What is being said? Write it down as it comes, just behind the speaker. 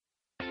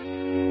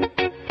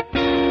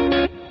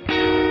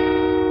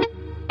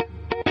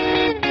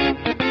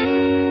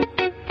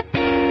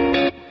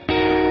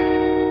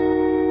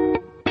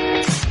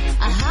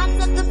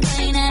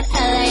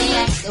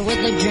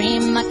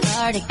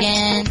start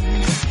again.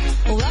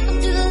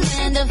 Welcome to the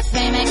land of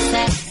fame,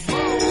 excess.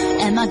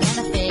 Am I gonna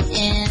fit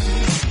in?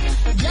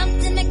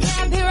 Jumped in the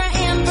cab, here I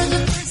am for the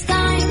first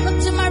time.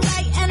 Look to my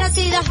right and I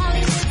see the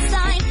Hollywood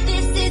sign.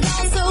 This is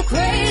all so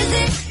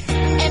crazy.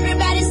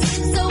 Everybody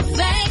seems so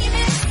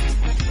famous.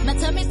 My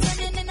tummy's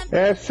turning and I'm...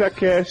 Essa é a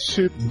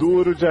cast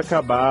Duro de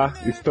Acabar.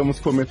 Estamos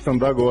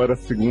começando agora a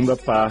segunda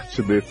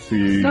parte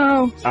desse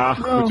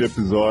arco de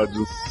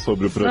episódios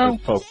sobre o projeto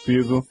Fall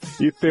Season.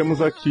 E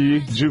temos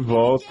aqui de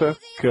volta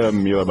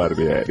Camila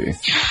Barbieri.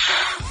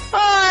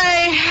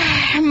 Ai,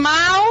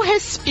 mal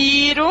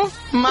respiro,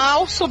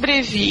 mal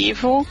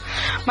sobrevivo,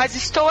 mas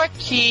estou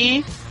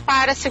aqui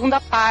para a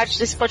segunda parte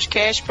desse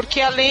podcast,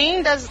 porque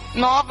além das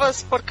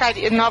novas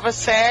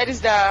séries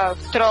da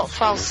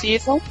Fall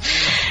Season,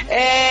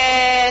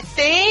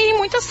 tem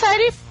muita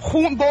série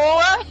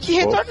boa que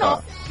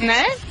retornou,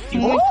 né?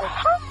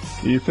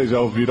 E vocês já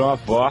ouviram a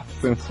voz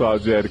sensual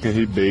de Érica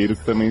Ribeiro,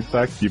 que também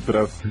está aqui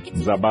para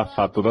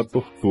desabafar toda a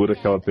tortura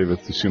que ela teve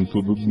assistindo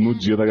tudo no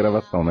dia da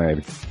gravação, né,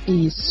 Érica?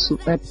 Isso,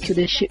 é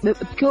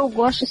porque eu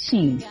gosto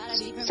assim,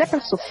 se é pra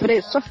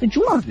sofrer, sofre de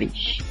uma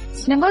vez.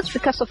 Esse negócio de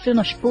ficar sofrendo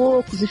aos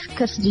poucos e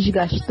ficar se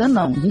desgastando,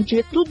 não. A gente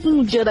vê tudo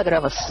no dia da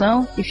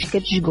gravação e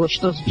fica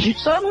desgostoso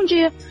só num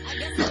dia.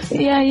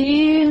 E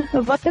aí,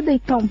 eu vou até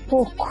deitar um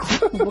pouco.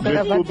 Eu vou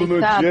gravar tudo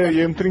deitada. No dia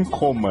e entra em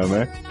coma,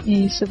 né?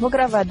 Isso, eu vou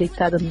gravar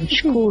deitada no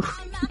escuro,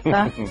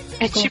 tá?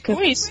 É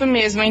tipo isso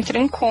mesmo, entra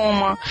em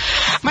coma.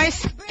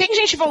 Mas tem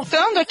gente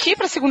voltando aqui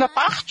pra segunda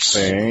parte?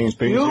 Tem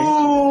gente.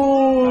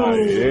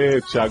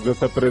 Aê, Thiago já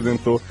se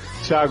apresentou.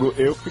 Thiago,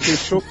 eu fiquei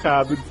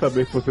chocado de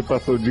saber que você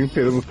passou o dia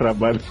inteiro no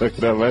trabalho pra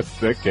gravar esse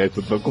podcast.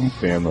 Eu tô com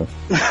pena.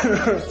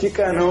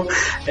 Fica não.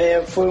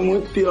 Foi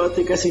muito pior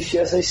ter que assistir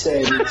essas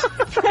séries.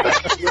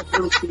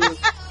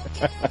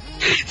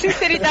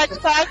 Sinceridade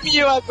tá a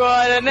mil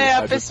agora, né?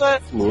 A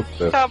pessoa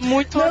tá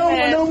muito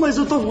honesta. Não, mas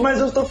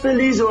eu tô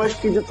feliz. Eu acho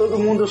que de todo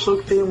mundo eu sou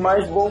que tenho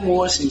mais bom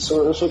humor, assim.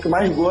 Eu sou que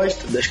mais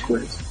gosto das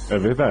coisas. É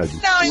verdade.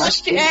 Não, eu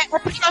acho que é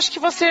porque eu acho que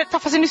você tá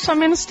fazendo isso há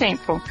menos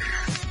tempo.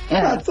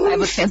 Aí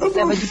você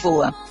leva de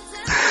boa.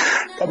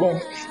 Tá bom.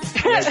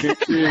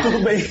 Tudo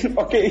bem,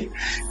 ok.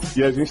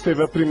 E a gente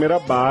teve a primeira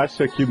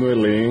baixa aqui no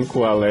elenco,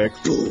 o Alex.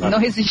 Não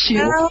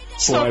resistiu.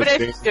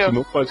 Sobreviveu.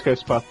 No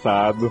podcast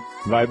passado.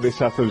 Vai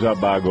deixar seu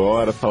jabá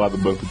agora, falar do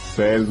banco de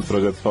séries, do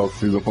projeto Fall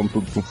Season, como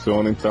tudo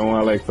funciona. Então,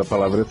 Alex, a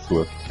palavra é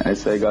sua. É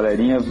isso aí,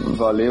 galerinha.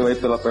 Valeu aí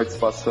pela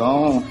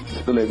participação.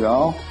 Muito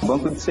legal.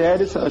 Banco de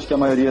séries, acho que a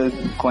maioria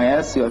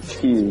conhece. Acho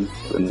que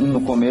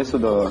no começo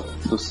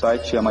do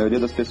site, a maioria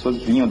das pessoas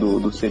vinham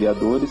dos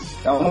seriadores.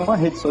 É uma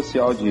rede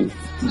social de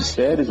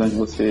séries, onde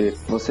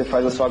você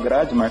faz a sua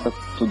grade, marca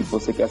tudo que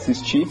você quer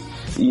assistir.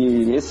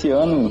 E esse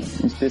ano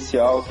em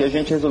especial que a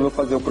gente resolveu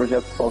fazer o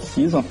projeto Fall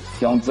Season,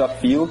 que é um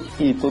desafio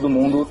que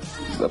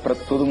para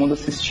todo mundo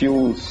assistir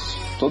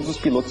todos os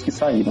pilotos que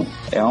saíram.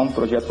 É um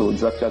projeto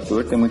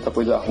desafiador, tem muita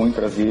coisa ruim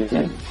pra ver.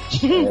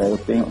 Eu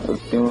tenho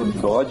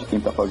dó de quem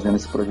tá fazendo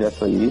esse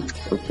projeto aí,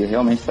 porque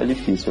realmente tá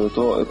difícil.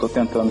 Eu tô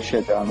tentando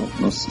chegar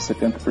nos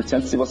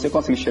 70%. Se você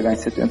conseguir chegar em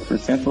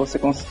 70%, você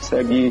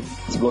consegue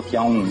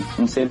desbloquear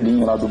um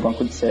selinho lá do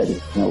banco de séries,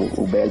 né,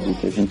 o badge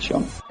que a gente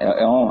chama.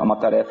 É uma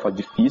tarefa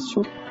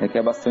difícil,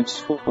 requer bastante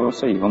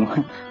esforço aí.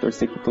 Vamos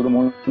torcer que todo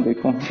mundo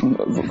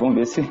vamos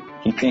ver se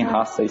quem tem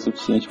raça aí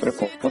suficiente pra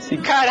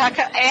conseguir.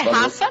 Caraca,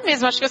 raça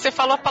mesmo. Acho que você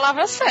falou a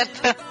palavra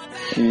certa.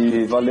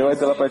 E valeu aí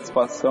pela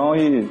participação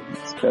e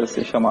espero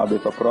ser chamado aí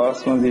para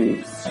próximas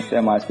e até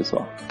mais,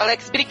 pessoal.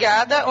 Alex,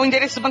 obrigada. O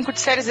endereço do Banco de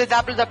Séries é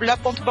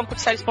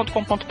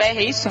www.bancodeséries.com.br,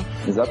 é isso?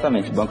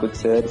 Exatamente,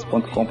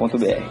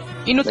 bancodeséries.com.br.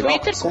 E no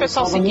Twitter, se o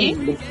pessoal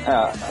seguir?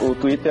 O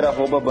Twitter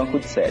 @Banco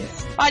de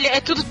Séries. Olha, é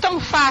tudo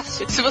tão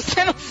fácil. Se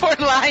você não for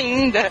lá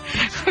ainda,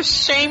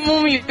 shame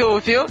on you,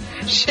 viu?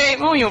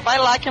 Shame on you. Vai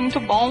lá que é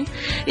muito bom.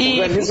 E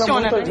organiza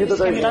funciona, muito a vida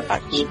da gente.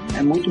 Tarde.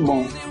 É muito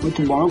bom,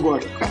 eu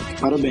gosto, cara.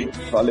 Parabéns.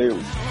 Valeu.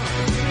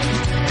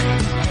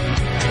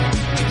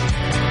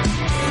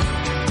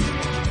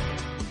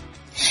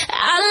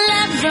 Our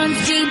love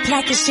runs deep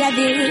like a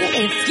Chevy.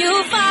 If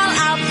you fall,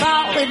 I'll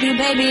fall with you,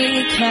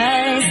 baby.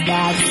 'Cause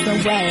that's the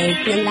way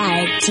we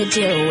like to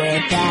do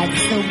it.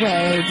 That's the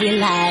way we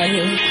like.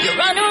 You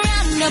run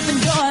around and open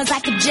doors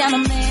like a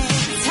gentleman.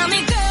 Tell me,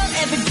 girl,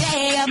 every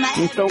day of my...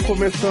 Então,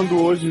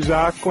 começando hoje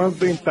já com as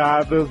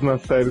dentadas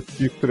nas séries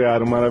que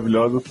estrearam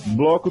maravilhosas,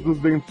 Bloco dos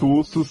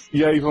Dentuços,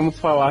 e aí vamos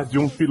falar de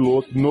um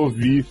piloto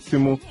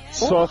novíssimo,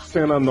 só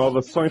cena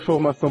nova, só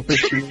informação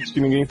pertinente que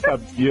ninguém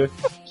sabia,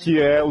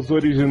 que é os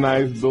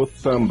originais do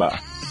samba.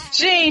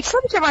 Gente,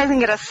 sabe o que é mais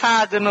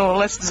engraçado no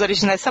lance dos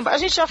originais samba? A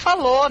gente já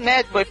falou,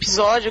 né, do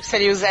episódio que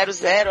seria o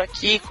 00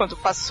 aqui, quando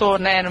passou,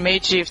 né, no meio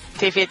de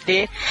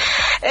TVD.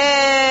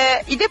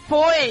 E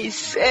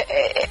depois,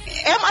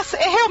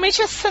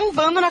 realmente é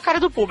sambando na cara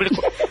do público.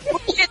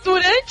 Porque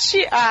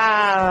durante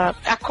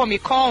a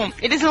Comic Con,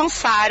 eles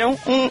lançaram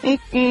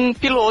um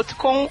piloto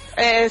com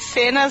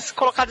cenas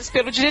colocadas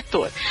pelo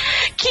diretor,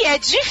 que é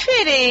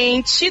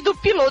diferente do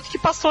piloto que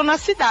passou na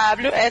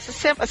CW essa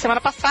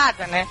semana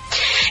passada, né?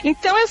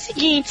 Então é o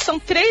seguinte, são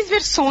 3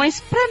 versões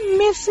pra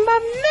mesma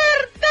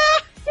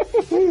merda!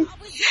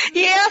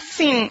 E é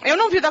assim, eu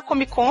não vi o da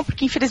Comic Con,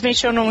 porque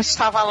infelizmente eu não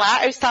estava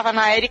lá, eu estava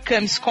na Eric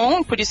Comics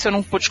Con, por isso eu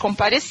não pude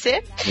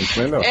comparecer. Muito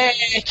melhor.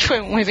 Que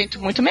foi um evento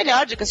muito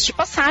melhor, diga-se de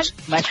passagem.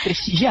 Mais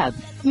prestigiado.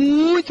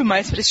 Muito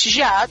mais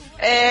prestigiado.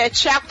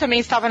 Thiago também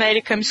estava na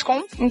Eric Comics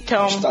Con,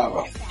 então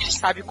ele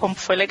sabe como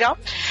foi legal.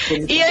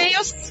 E aí é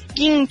o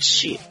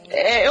seguinte,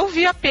 eu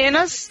vi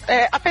apenas,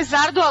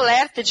 apesar do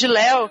alerta de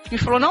Léo, que me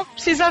falou, não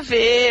precisa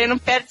ver, não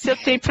perde seu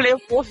tempo, eu falei,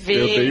 eu vou ver.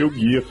 Eu dei o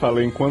guia,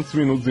 falei em quantos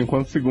minutos, em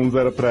quantos segundos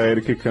era pra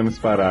Erika e Camis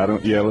pararam,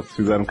 e elas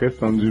fizeram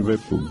questão de ver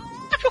tudo.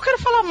 É porque eu quero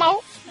falar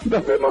mal Da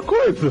mesma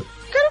coisa.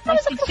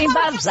 Mas tem que ser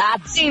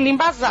embasado. Sim,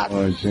 embasado.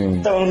 Ai, gente.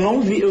 Então, eu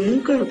não vi, eu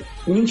nunca...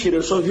 Mentira,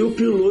 eu só vi o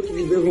piloto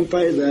de The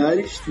Vampire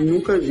Diaries,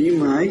 nunca vi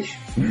mais,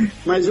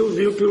 mas eu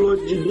vi o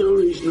piloto de The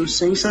Original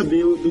sem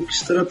saber do que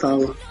se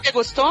tratava. Você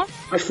gostou?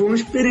 Mas foi uma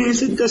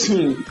experiência que,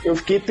 assim, eu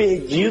fiquei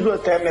perdido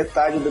até a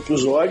metade do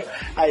episódio,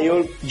 aí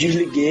eu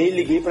desliguei,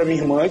 liguei pra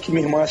minha irmã, que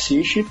minha irmã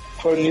assiste,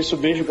 falando nisso,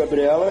 beijo,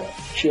 Gabriela,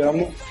 te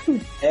amo.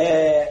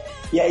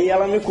 E aí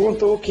ela me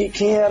contou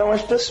quem eram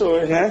as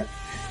pessoas, né?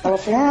 Ela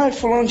falou,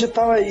 fulano de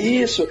tal é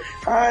isso,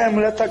 a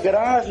mulher tá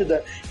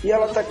grávida, e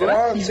ela tá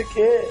grávida, não sei o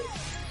quê.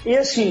 E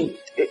assim,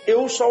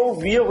 eu só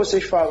ouvia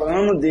vocês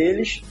falando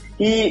deles,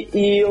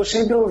 e eu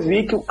sempre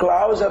ouvi que o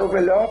Klaus era o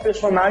melhor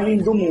personagem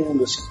do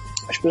mundo, assim.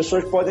 As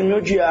pessoas podem me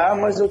odiar,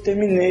 mas eu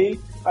terminei,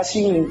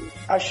 assim,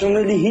 achando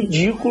ele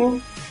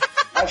ridículo,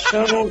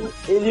 achando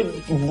ele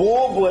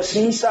bobo,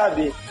 assim,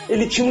 sabe?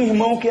 Ele tinha um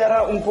irmão que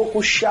era um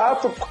pouco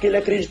chato, porque ele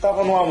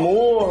acreditava no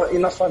amor e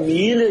na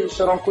família, isso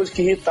era uma coisa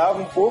que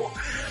irritava um pouco,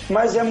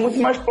 mas é muito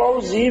mais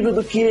plausível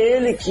do que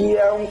ele, que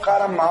é um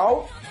cara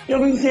mau. Eu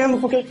não entendo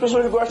porque as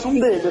pessoas gostam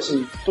dele,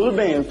 assim. Tudo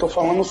bem, eu tô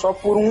falando só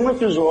por um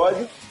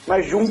episódio,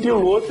 mas de um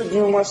piloto de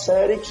uma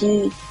série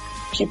que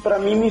pra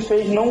mim me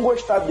fez não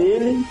gostar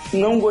dele,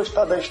 não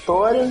gostar da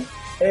história.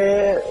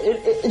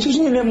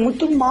 Ele é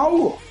muito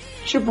mau.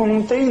 Tipo,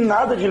 não tem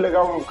nada de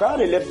legal no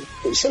cara, ele é,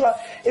 sei lá,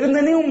 ele não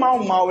é nem um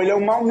mal, ele é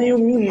um mal meio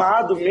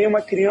mimado, meio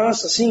uma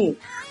criança, assim,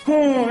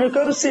 eu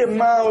quero ser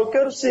mal, eu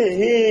quero ser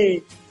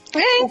rei.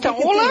 Então,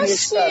 o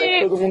lance... cara,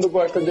 que todo mundo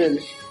gosta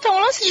dele. Então, o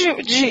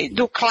lance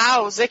do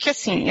Klaus é que,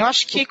 assim, eu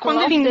acho que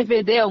quando ele...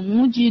 DVD é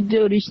um, de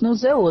The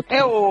Originals é outro.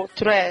 É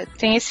outro,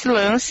 tem esse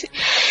lance.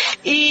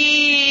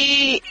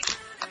 E...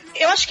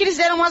 eu acho que eles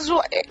deram uma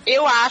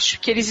eu acho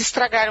que eles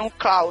estragaram o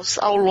Klaus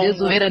ao longo...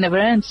 Zoeira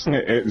Neverland?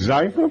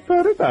 Já em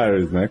Vampire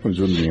Diaries, né, com o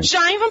Julinho.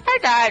 Já em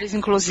Vampire Diaries,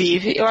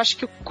 inclusive. Eu acho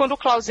que quando o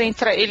Klaus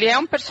entra, ele é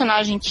um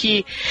personagem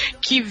que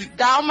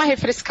dá uma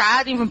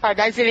refrescada em Vampire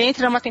Diaries. Ele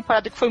entra numa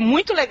temporada que foi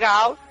muito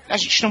legal. A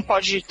gente não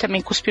pode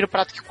também cuspir o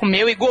prato que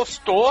comeu e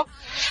gostou.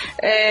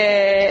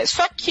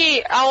 Só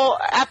que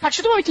a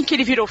partir do momento em que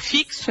ele virou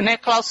fixo, né,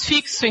 Klaus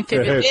fixo em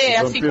TVD,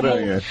 assim como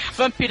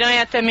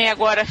Vampiranha também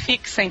agora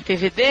fixa em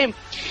TVD,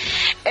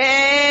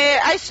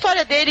 a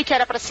história dele, que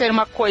era para ser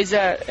uma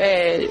coisa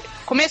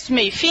começo,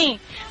 meio e fim,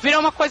 virou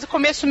uma coisa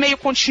começo, meio,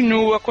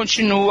 continua.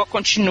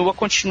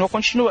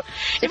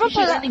 E vamos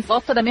falar em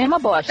volta da mesma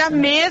bosta. Da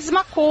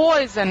mesma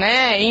coisa,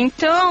 né?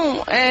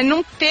 Então,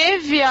 não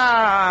teve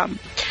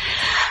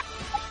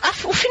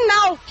o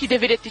final que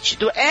deveria ter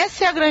tido.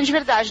 Essa é a grande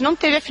verdade, não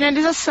teve a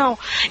finalização.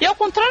 E ao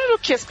contrário do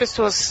que as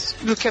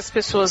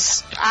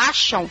pessoas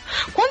acham,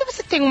 quando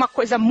você tem uma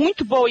coisa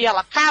muito boa e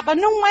ela acaba,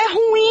 não é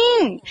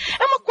ruim,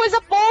 é uma coisa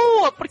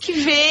boa, porque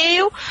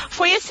veio,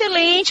 foi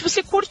excelente,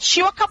 você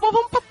curtiu, acabou,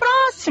 vamos pra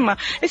próxima.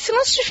 Esse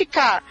lance de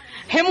ficar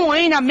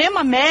remoendo a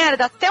mesma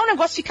merda até o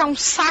negócio ficar um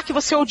saco e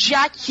você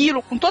odiar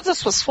aquilo com todas as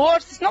suas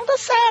forças, não dá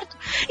certo.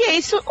 E é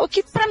isso o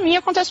que pra mim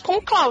acontece com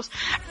o Klaus.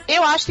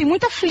 Eu acho que tem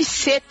muita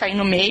fliceta aí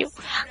no meio,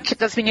 que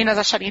das meninas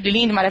acharem ele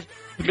lindo,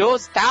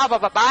 maravilhoso e tal,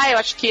 bababá. Eu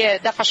acho que é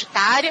da faixa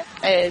etária,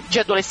 de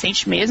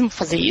adolescente mesmo,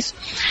 fazer isso.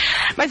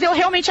 Mas eu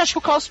realmente acho que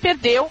o Klaus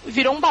perdeu,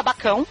 virou um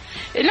babacão.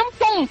 Ele é um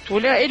tonto,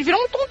 ele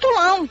virou um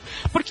tontulão.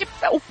 Porque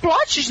o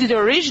plot de The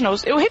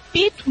Originals, eu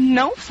repito,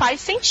 não faz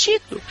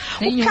sentido.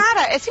 O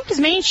cara é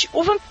simplesmente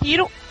o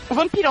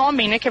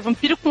vampiromem, né? Que é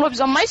vampiro com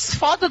lobisomem mais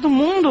foda do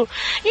mundo.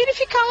 E ele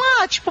fica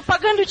lá, tipo,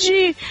 pagando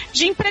de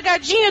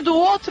empregadinha do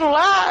outro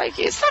lá.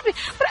 Sabe?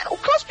 O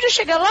Klaus podia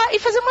chegar lá e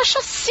fazer uma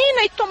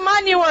chacina e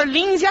tomar New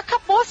Orleans e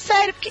acabou a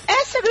série. Porque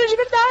essa é a grande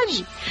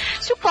verdade.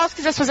 Se o Klaus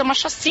quisesse fazer uma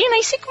chacina,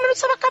 em 5 minutos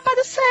estava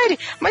acabada a série.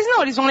 Mas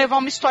não, eles vão levar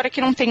uma história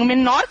que não tem o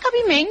menor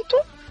cabimento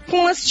com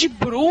um lance de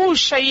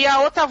bruxa e a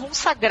outra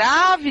avulsa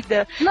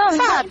grávida. Não,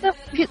 sabe?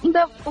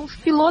 ainda o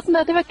piloto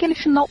ainda teve aquele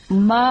final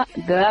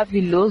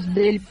maravilhoso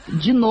dele,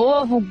 de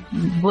novo,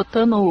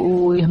 botando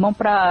o irmão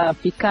pra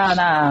ficar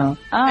na...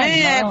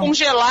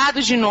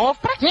 congelado de novo.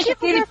 Pra gente,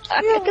 aquele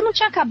não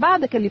tinha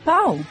acabado aquele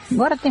pau?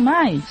 Agora tem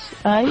mais.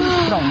 Aí,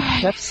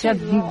 pronto, já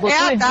botou é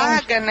a irmão.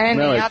 daga, né?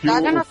 Não, a que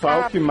daga o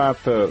pau que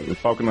mata, o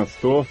pau que nasce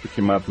torto,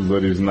 que mata os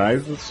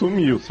originais,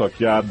 sumiu. Só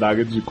que a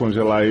adaga de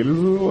congelar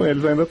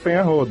eles ainda têm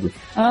a rodo.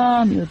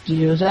 Ah, meu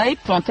Deus. Aí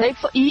pronto. Aí,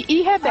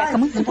 e Rebeca,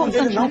 muito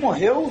importante. Ele não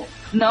morreu?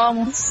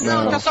 Não,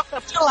 tá só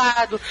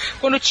congelado.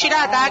 Quando tira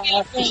a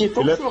adaga, fiquei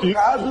tão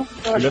chocado.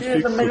 Eu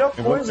achei a melhor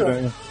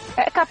coisa.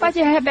 É capaz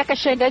de a Rebeca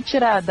chegar e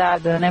tirar a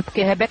adaga, né?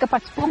 Porque a Rebeca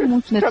participou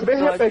muito nesse Cadê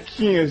episódio.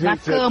 Rebequinha, gente? Na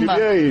cama.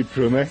 E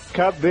April, né?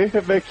 Cadê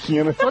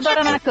Rebequinha? Toda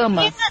hora na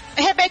cama.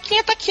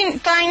 Rebequinha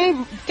tá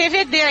em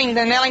TVD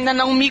ainda, né? Ela ainda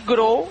não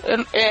migrou.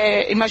 Eu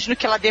imagino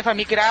que ela deva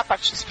migrar a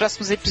partir dos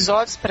próximos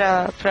episódios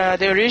pra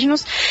The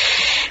Originals.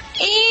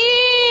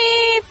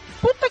 E...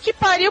 puta que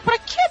pariu, pra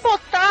que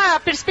botar a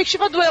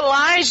perspectiva do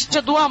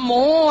Elijah, do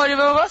amor?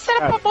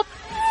 Será pra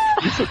botar...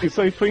 Isso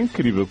aí foi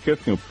incrível, porque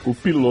assim, o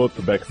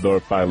piloto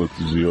Backdoor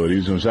Pilot de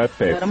Origin já é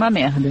péssimo. Era uma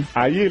merda.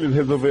 Aí eles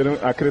resolveram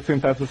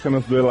acrescentar essas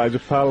cenas do Elijah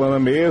falando a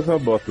mesma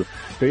bosta.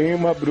 Tem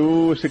uma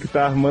bruxa que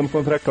tá armando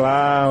contra a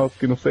Klaus,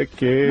 que não sei o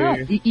quê. Não,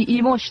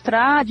 e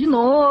mostrar de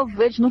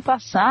novo eles no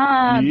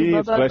passado.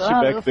 Isso,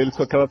 flashback deles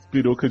com aquelas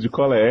perucas de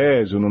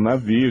colégio, no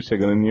navio,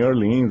 chegando em New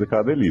Orleans,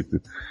 aquela delícia.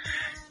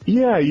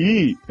 E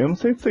aí, eu não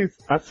sei se vocês...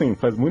 assim,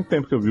 faz muito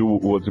tempo que eu vi o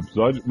outro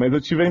episódio, mas eu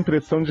tive a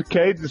impressão de que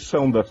a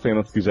edição das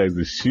cenas que já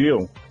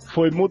existiam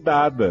foi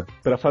mudada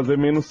pra fazer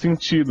menos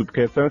sentido,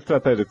 porque essa é uma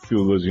estratégia que se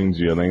usa hoje em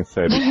dia, né, em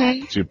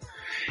série. Tipo...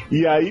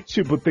 E aí,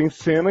 tipo, tem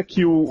cena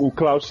que o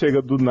Klaus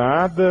chega do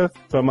nada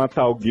pra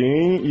matar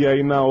alguém, e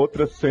aí na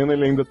outra cena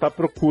ele ainda tá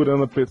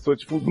procurando a pessoa,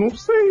 tipo, não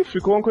sei,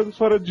 ficou uma coisa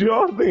fora de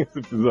ordem esse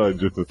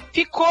episódio.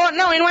 Ficou,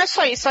 não, e não é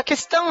só isso, a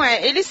questão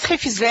é, eles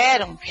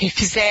reeditaram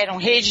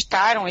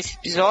esse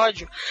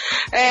episódio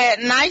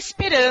na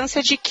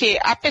esperança de que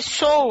a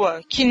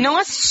pessoa que não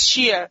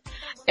assistia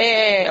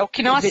ou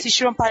que não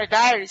assistiu Vampire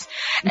Diaries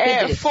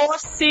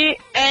fosse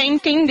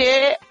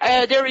entender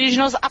The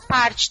Originals à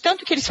parte,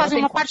 tanto que eles fazem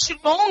uma parte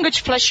longa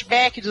de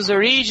flashback dos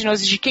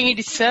Originals, de quem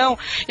eles são,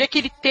 e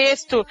aquele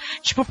texto,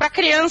 tipo, pra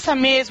criança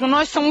mesmo,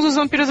 nós somos os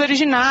vampiros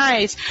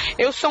originais,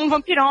 eu sou um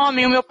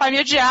vampiromem, o meu pai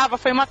me odiava,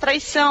 foi uma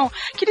traição,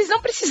 que eles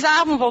não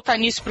precisavam voltar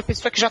nisso pra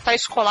pessoa que já tá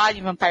escolada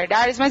em Vampire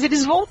Diaries, mas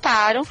eles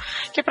voltaram,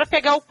 que é pra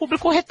pegar o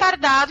público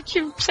retardado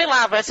que, sei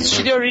lá, vai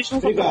assistir The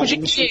Originals um pouco de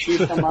quê?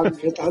 Chamado de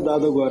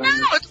retardado agora.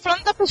 Não, eu tô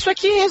falando da pessoa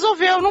que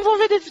resolveu,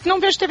 não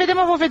vejo TVD,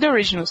 mas vou ver The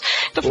Originals.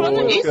 Tô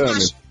falando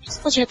nisso,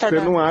 você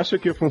não acha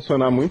que ia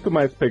funcionar muito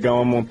mais pegar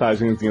uma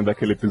montagenzinha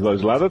daquele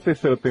episódio lá da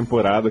terceira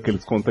temporada, que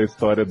eles contam a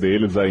história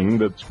deles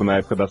ainda, tipo, na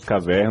época das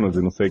cavernas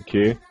e não sei o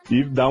quê,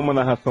 e dar uma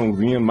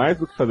narraçãozinha mais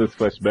do que fazer esse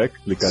flashback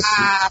explicativo?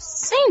 Ah,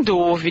 sem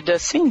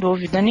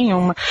dúvida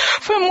nenhuma.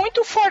 Foi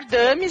muito for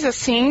dummies,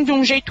 assim, de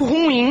um jeito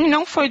ruim,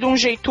 não foi de um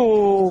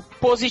jeito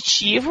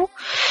positivo.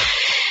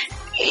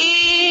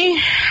 E...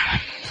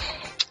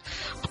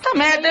 puta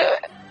merda,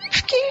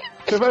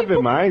 Você vai ver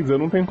mais? Eu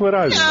não tenho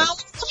coragem.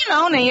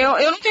 Não, nem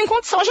eu não tenho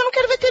condição, hoje eu não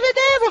quero ver TVD,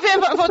 vou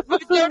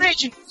ver The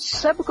Originals.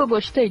 Sabe o que eu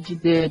gostei de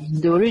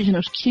The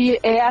Originals? Que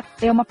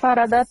é uma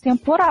parada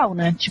temporal,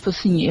 né? Tipo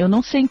assim, eu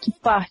não sei em que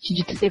parte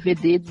de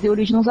TVD The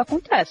Originals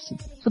acontece.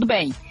 Tudo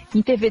bem,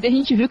 em TVD a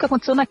gente viu o que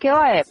aconteceu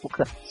naquela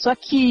época. Só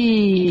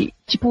que,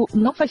 tipo,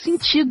 não faz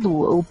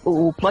sentido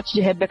o plot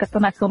de Rebecca estar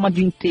na cama o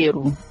dia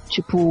inteiro.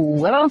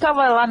 Tipo, ela não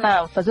tava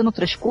lá fazendo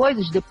outras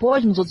coisas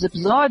depois, nos outros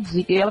episódios,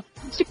 e ela...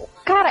 tipo,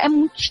 cara, é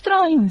muito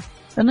estranho.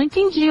 Eu não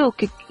entendi o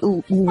que...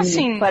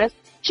 assim, parece...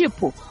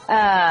 Tipo,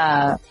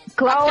 a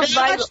Klaus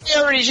vai...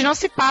 The Original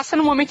se passa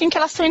no momento em que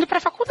elas estão indo pra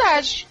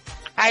faculdade.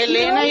 A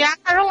Helena e a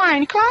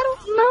Caroline, claro.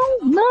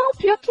 Não,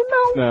 pior que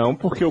não. Não,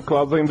 porque o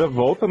Klaus ainda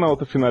volta na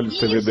outra final de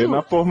TVD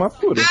na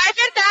formatura. Ah, é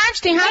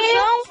verdade, tem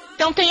razão.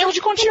 Então tem erro de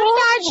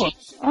continuidade.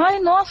 Ai,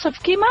 nossa,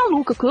 fiquei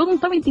maluca, porque eu não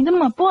tava entendendo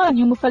uma porra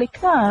nenhuma. Eu falei,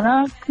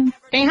 caraca...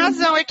 Tem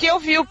razão, é que eu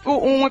vi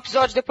um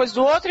episódio depois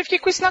do outro e fiquei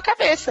com isso na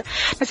cabeça.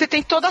 Mas você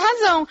tem toda a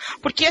razão.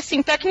 Porque,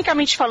 assim,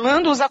 tecnicamente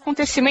falando, os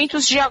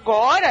acontecimentos de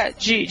agora,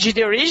 de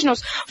The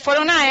Originals,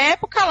 foram na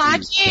época lá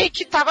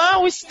que tava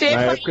o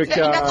Stefan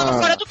ainda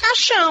tava fora do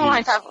caixão. Lá,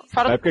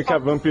 na época que a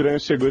Vampiranha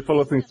chegou e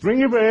falou assim,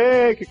 Spring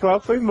Break,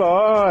 Klaus foi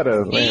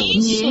embora.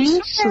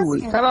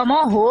 Isso. Tava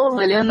mó rolo,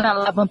 olhando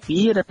a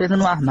vampira, preso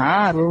no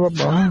armário,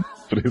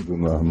 preso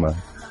no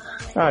armário.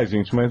 Ah,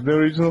 gente, mas The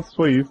Originals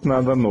foi isso,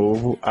 nada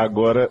novo.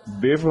 Agora,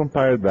 The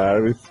Vampire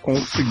Diaries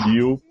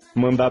conseguiu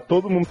mandar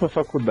todo mundo pra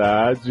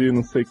faculdade,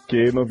 não sei o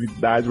que,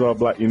 novidade, blá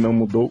blá, e não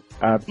mudou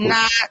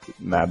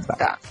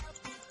nada.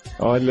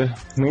 Olha,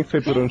 nem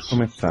sei por onde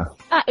começar.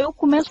 Ah, eu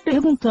começo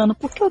perguntando,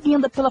 por que alguém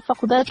anda pela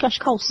faculdade com as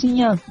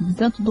calcinhas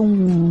dentro de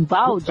um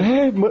balde?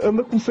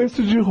 Anda com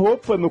cesto de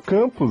roupa no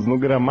campus, no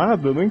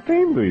gramado, eu não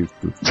entendo isso.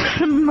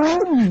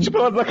 Não. Tipo,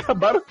 elas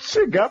acabaram de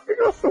chegar, porque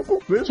elas estão com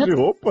cesto de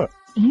roupa.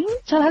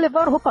 Gente, elas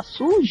levaram roupa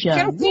suja?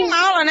 Que não tem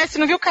mala, né? Você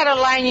não viu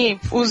Caroline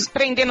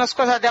prendendo as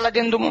coisas dela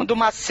dentro de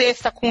uma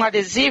cesta com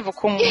adesivo?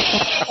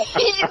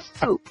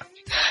 Isso!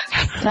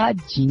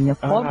 Tadinha,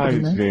 pobre, Ai,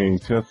 né?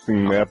 gente,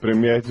 assim, né? A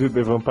premiere de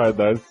The Vampire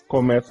Diaries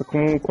começa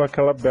com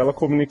aquela bela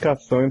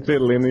comunicação entre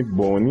Helena e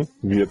Bonnie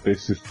via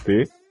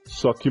TXT.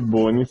 Só que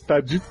Bonnie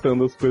está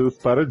ditando as coisas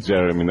para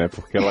Jeremy, né?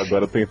 Porque ela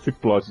agora tem esse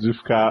plot de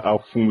ficar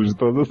ao fundo de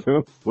todas as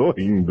cenas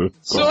sorrindo.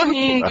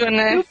 Sorrindo, E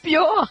né? o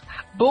pior,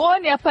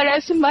 Bonnie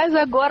aparece mais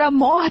agora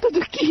morta do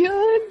que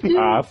antes.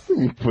 Ah,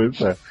 sim,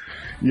 pois é.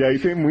 E aí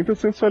tem muita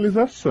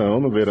sensualização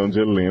no verão de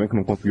Helena, que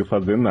não conseguiu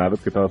fazer nada,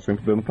 porque tava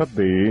sempre dando pra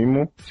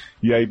Damon.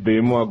 E aí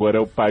Damon agora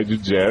é o pai de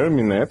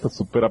Jeremy, né? Tá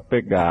super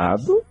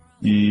apegado.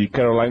 E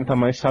Caroline tá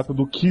mais chata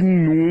do que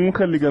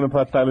nunca, ligando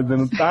pra Tyler,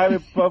 dizendo: Tyler,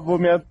 por favor,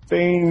 me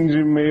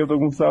atende, meio, tô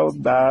com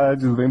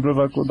saudades, vem pra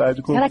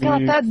faculdade comigo. Era que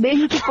ela tá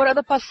desde a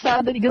temporada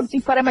passada ligando sem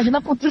parar. Imagina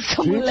a ponta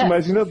dessa Gente, mulher.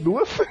 imagina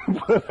 2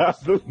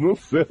 temporadas no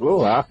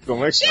celular,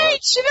 como é que...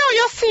 Gente, não, e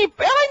assim,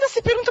 ela ainda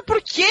se pergunta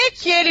por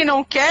que ele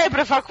não quer ir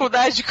pra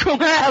faculdade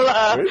com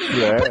ela. Pois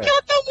é. Porque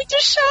ela tá muito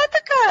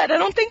chata, cara.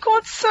 Não tem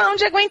condição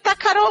de aguentar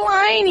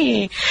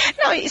Caroline.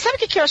 Não, e sabe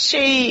o que eu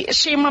achei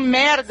uma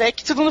merda? É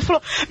que todo mundo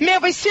falou: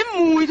 meu, vai ser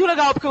muito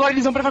legal, porque agora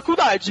eles vão pra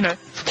faculdade, né?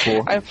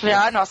 Porra. Aí eu falei: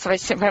 nossa,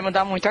 vai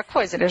mudar muita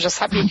coisa, né? Eu já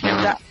sabia que ia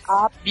mudar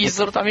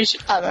absolutamente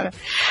nada, né?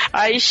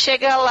 Aí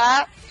chega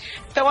lá,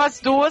 estão as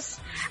duas: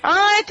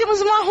 ai,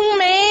 temos uma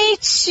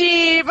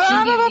roommate,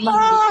 blá, blá, blá,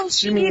 blá,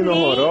 Que menina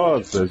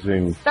horrorosa,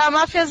 gente. da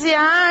máfia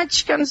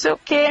asiática, não sei o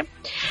quê.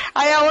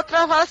 Aí a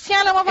outra fala assim: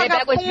 ela é uma Bebe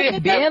água de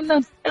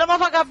verbena. ela é uma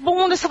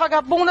vagabunda, essa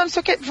vagabunda, não sei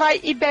o que, vai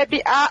e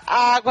bebe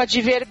a água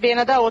de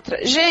verbena da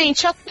outra.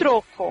 Gente, a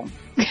troco.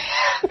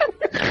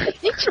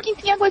 Gente, quem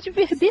tem água de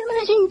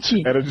verbena,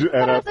 gente?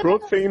 Era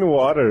protein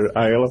water,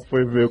 aí ela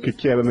foi ver o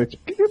que era, né?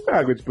 Tipo, o que é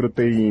água de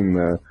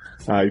proteína?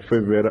 Aí foi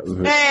ver...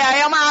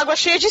 Aí é uma água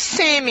cheia de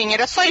sêmen,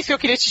 era só isso que eu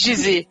queria te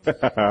dizer.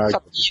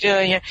 Sua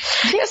piranha.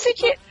 Eu sei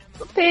que...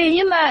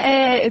 Proteína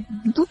é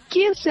do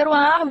que ser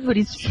uma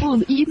árvore?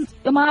 Tipo, e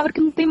é uma árvore que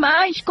não tem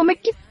mais. Como é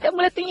que a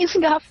mulher tem isso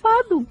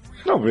engarrafado?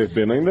 Não,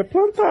 verbena ainda é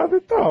plantada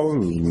e tal.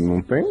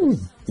 Não tem...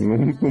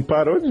 Não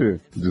parou de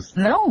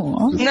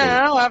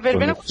Não, a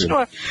verbena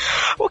continua.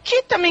 O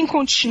que também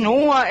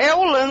continua é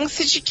o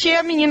lance de que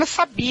a menina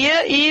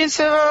sabia e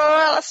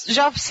elas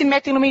já se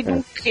metem no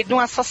meio de um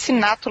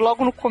assassinato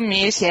logo no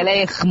começo. Que ela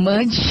é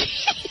irmã de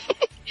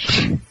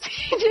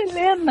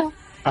Helena.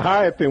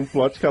 Ah, tem um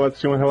plot que ela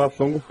tinha uma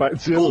relação com o pai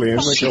de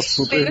Helena, que é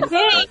super...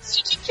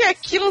 Gente, o que é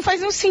aquilo? Não faz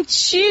nenhum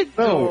sentido.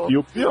 Não, e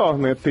o pior,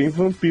 né? Tem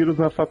vampiros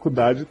na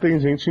faculdade e tem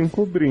gente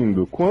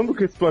encobrindo. Quando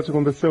que esse plot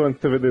aconteceu antes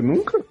do TVD?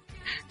 Nunca?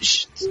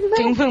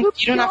 Tem um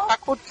vampiro na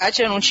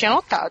faculdade, eu não tinha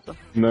notado.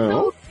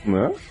 Não.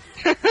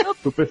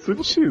 Super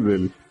sutil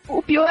ele.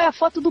 O pior é a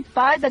foto do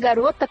pai da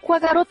garota com a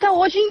garota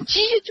hoje em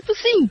dia, tipo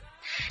assim.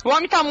 O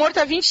homem tá morto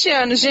há 20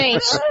 anos,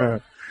 gente.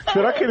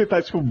 Será que ele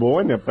tá tipo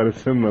Bonnie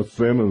aparecendo nas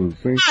cenas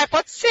assim?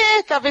 Pode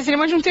ser. Talvez ele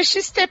mande um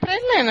TXT pra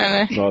Helena,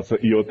 né? Nossa,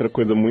 e outra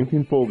coisa muito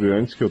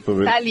empolgante que eu tô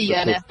vendo.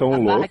 Thalia, né? Tão a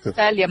barra loucas. de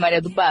Thalia, Maria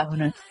do Barro,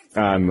 né?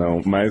 Ah,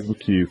 não. Mais do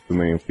que isso,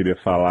 né? Eu queria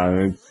falar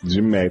antes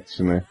de Matt,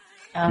 né?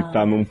 Que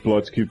tá num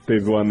plot que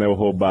teve o anel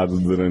roubado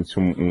durante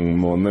um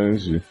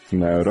Monange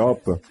na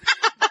Europa.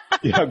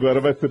 E agora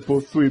vai ser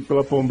possuído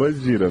pela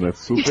Pombagira, né?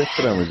 Super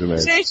trama de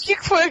Matt. Gente, o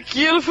que foi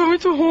aquilo? Foi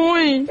muito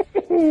ruim.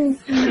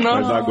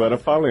 Mas agora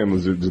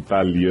falemos de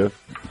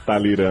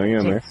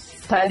Taliranha, né?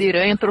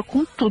 Taliranha entrou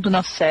com tudo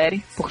na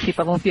série, porque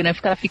pra Vampiranha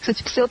ficar fixa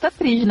tinha que ser outra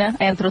atriz, né?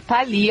 Aí entrou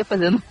Thalia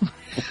fazendo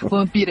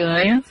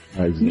Vampiranha.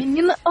 Ai, gente.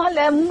 Menina,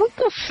 olha, é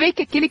muito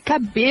fake aquele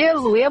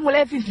cabelo, e a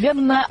mulher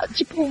vivendo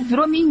tipo,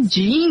 virou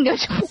mendiga,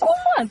 tipo, como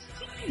assim,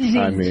 gente?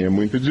 Ah, nem é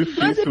muito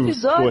difícil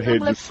correr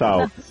de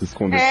salto, se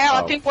esconder de ela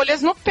salto. tem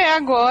bolhas no pé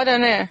agora,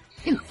 né?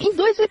 Em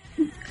 2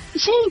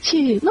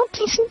 Gente, não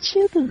tem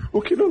sentido.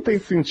 O que não tem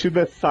sentido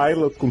é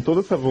Silas, com toda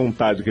essa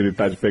vontade que ele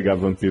tá de pegar a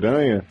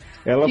vampiranha,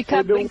 ela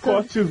foi, deu um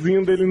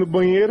cortezinho dele no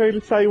banheiro, aí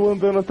ele saiu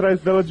andando atrás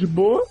dela de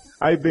boa.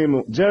 Aí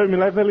Damon, Jeremy,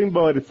 leva ela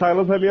embora, e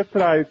Silas ali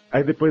atrás.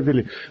 Aí depois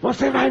ele,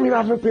 você vai me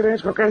dar vampiranha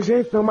de qualquer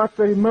jeito, não mata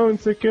seu irmão, não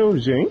sei o que. Eu,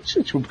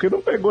 gente, tipo, por que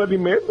não pegou ali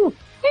mesmo?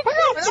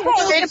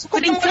 Ele ficou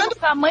brincando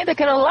com a mãe da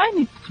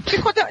Caroline?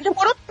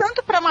 Demorou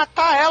tanto pra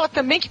matar ela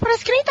também, que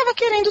parece que nem tava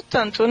querendo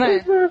tanto,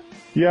 né?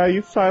 E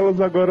aí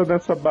Silas agora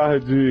nessa barra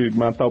de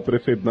matar o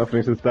prefeito na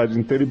frente da cidade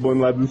inteira e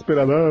Bonnie lá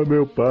desesperado,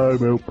 meu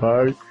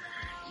pai.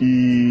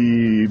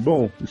 E,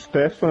 bom,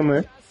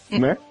 Stefan,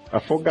 né?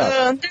 Afogado.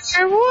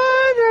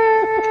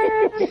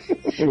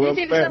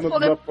 Lanterna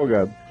dos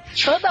afogados.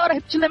 Toda hora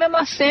repetindo a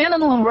mesma cena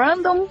num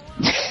random.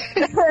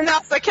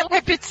 Nossa, aquela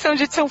repetição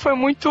de edição foi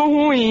muito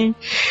ruim.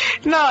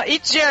 Não, e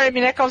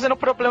Jeremy, né, causando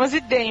problemas,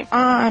 e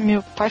Damon.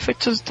 Meu pai, foi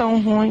tudo tão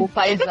ruim. O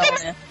paizão,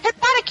 né?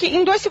 Repara que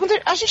em 2 segundos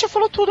a gente já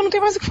falou tudo, não tem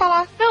mais o que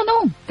falar.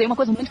 Não, tem uma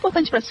coisa muito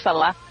importante pra se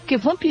falar. Porque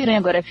Vampiranha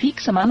agora é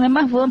fixa, mas não é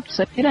mais vampiro,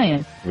 isso é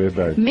piranha.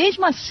 Verdade.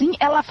 Mesmo assim,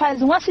 ela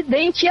faz um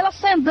acidente e ela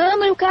sai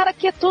andando e o cara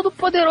que é todo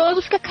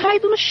poderoso fica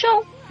caído no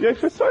chão. E aí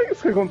foi só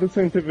isso que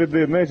aconteceu em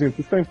TVD, né, gente?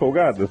 Vocês estão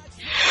empolgadas?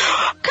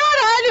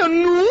 Caralho,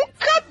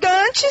 nunca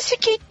antes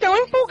fiquei tão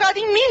empolgada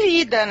em minha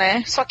vida,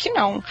 né? Só que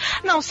não.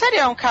 Não,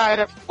 sério,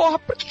 cara. Porra,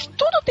 por que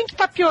tudo tem que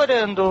estar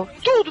piorando?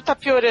 Tudo tá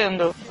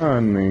piorando.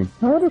 Ah, nem.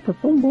 Cara, tá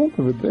tão bom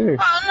TV.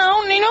 Ah,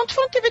 não, nem não tô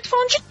falando TV, tô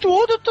falando de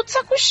tudo. Eu tô de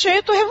saco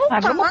cheio, tô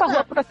revoltada. Vamos pra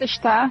rua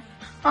protestar.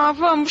 Ah,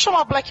 vamos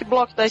chamar o Black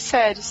Bloc das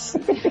séries.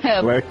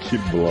 Black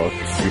Bloc.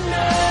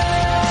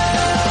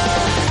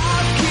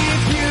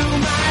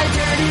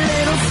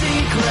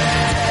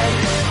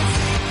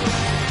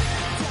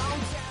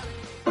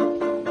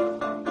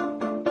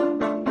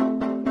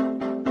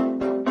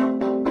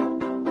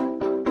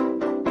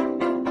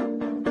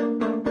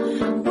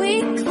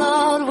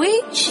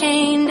 We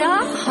chained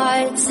our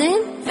hearts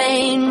in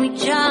vain. We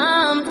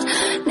jumped,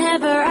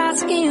 never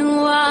asking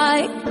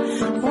why.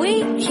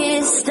 We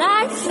kissed,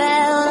 I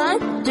fell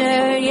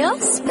under your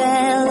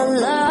spell of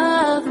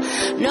love.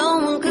 No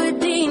one could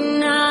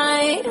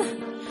deny.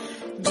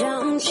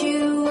 Don't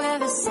you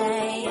ever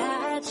say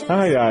I just...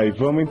 Ai,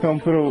 vamos então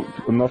pro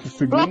nossa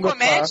segunda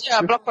parte.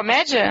 Bloco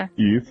Comédia?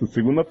 Isso,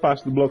 segunda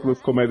parte do Bloco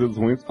das Comédias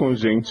Ruins com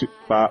gente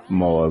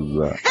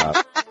famosa.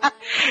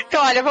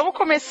 Então, olha, vamos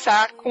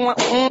começar com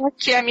uma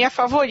que é a minha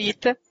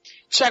favorita.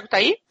 Thiago, tá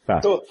aí? Tá.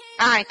 Tô.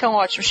 Ah, então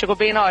ótimo, chegou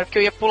bem na hora, porque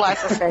eu ia pular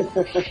essa série.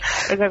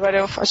 Mas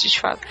agora a gente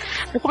fala.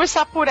 Vou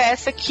começar por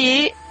essa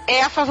que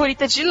é a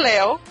favorita de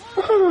Léo.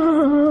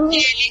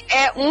 Ele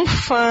é um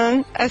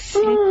fã,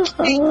 assim, que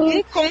tem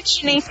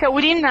incontinência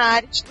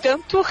urinária de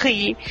tanto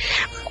rir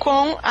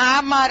com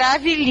a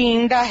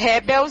maravilhinda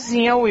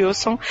Rebelzinha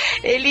Wilson.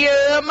 Ele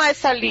ama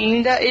essa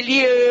linda,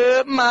 ele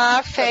ama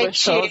a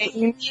Fat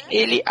Amy,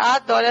 ele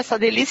adora essa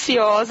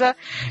deliciosa.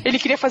 Ele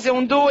queria fazer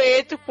um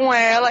dueto com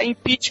ela em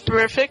Pitch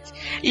Perfect,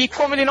 e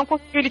como ele não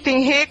conseguiu, ele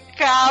tem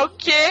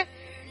recalque.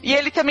 E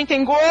ele também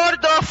tem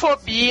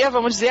gordofobia,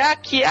 vamos dizer,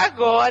 aqui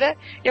agora.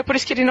 E é por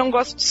isso que ele não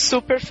gosta de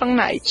Super Fan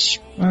Night.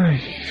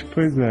 Ai,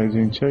 pois é,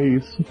 gente, é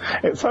isso.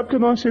 Sabe que eu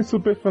não achei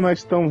Super Fan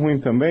Night tão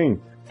ruim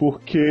também?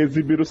 Porque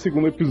exibiram o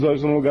segundo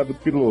episódio no lugar do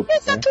piloto.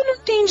 Exato, né? Eu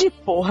não entendi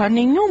porra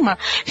nenhuma.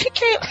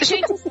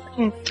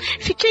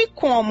 Fiquei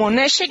como,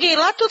 né? Cheguei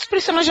lá, todos os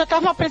personagens já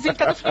estavam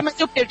apresentados. Falei, mas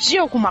eu perdi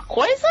alguma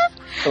coisa?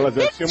 Ela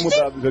já tinha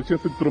mudado, já tinha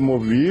sido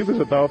promovida,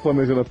 já tava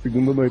planejando a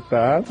segunda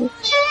noitada.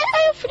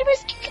 Aí eu falei,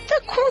 mas o que tá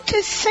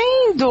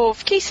acontecendo?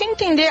 Fiquei sem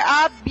entender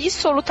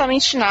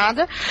absolutamente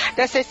nada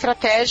dessa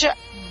estratégia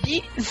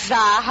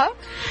bizarra.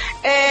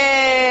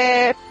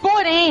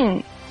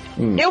 Porém,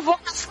 eu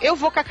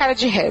vou com a cara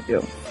de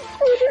Rebel.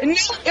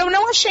 Eu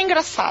não achei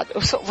engraçado.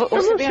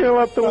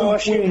 Eu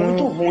achei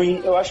muito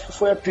ruim. Eu acho que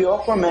foi a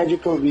pior comédia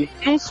que eu vi.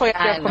 Não foi a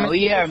pior comédia.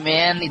 We are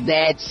man,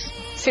 dead.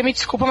 Você me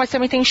desculpa, mas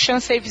também tem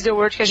Chance Save the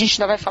World, que a gente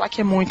ainda vai falar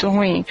que é muito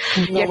ruim.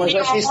 Não, mas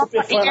eu achei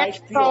Super Fan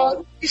Night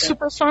pior. E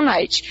Super Fan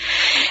Night.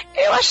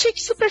 Eu achei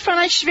que Super Fan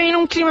Night vem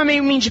num clima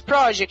meio Mindy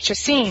Project,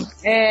 assim.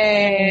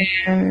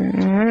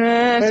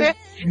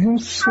 Não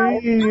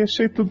sei,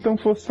 achei tudo tão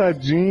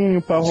forçadinho,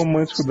 o par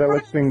romântico dela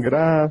sem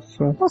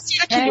graça.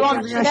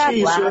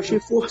 Eu achei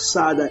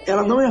forçada.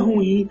 Ela não é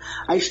ruim,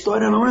 a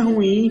história não é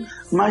ruim,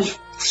 mas,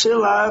 sei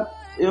lá,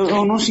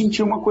 eu não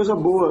senti uma coisa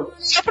boa.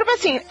 Só pra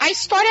assim, a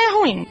história é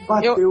ruim.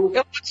 Eu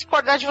vou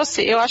discordar de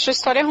você. Eu acho a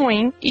história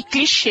ruim e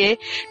clichê,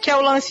 que é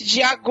o lance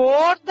de a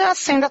gorda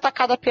sendo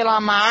atacada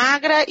pela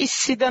magra e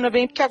se dando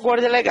bem porque a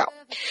gorda é legal.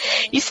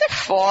 Isso é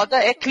foda,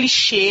 é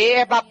clichê,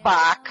 é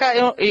babaca,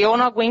 eu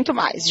não aguento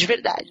mais, de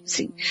verdade,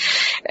 sim.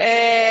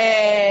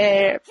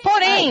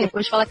 Porém...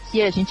 depois fala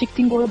que a gente que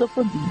tem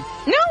gordofobia.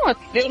 Não,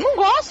 eu não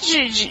gosto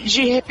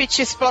de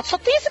repetir esse plot, só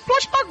tem esse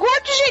plot pra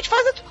gordo, gente,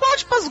 faz outro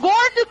plot pras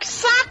gordas, que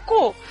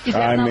saco!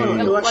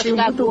 Eu achei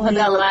da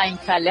gorda lá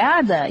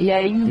encalhada, e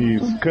aí...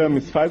 Isso,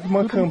 Camis, faz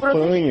uma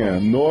campanha,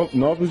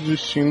 novos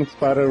destinos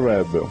para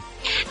Rebel.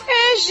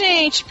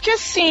 Gente, porque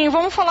assim,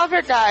 vamos falar a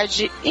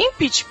verdade, em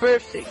Pitch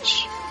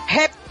Perfect,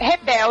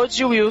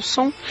 Rebelde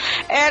Wilson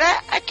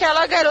era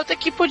aquela garota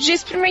que podia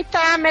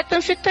experimentar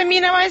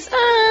metanfetamina, mas...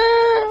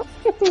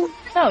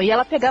 Não, e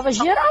ela pegava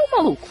geral,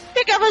 maluco.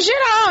 Pegava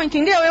geral,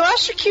 entendeu? Eu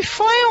acho que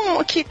foi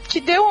que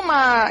deu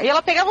uma... E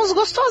ela pegava uns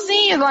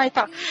gostosinhos lá e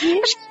tal.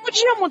 Acho que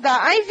podia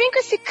mudar. Aí vem com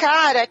esse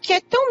cara que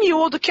é tão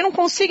miúdo que eu não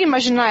consigo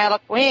imaginar ela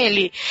com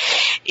ele.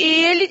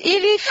 E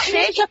ele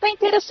fez... Ele já tá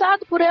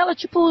interessado por ela,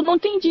 tipo, não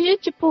entendi,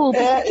 tipo...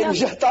 ele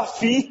já tá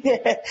afim.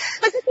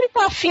 Mas ele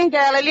tá afim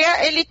dela,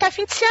 ele tá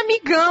afim de ser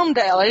amigão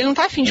dela, ele não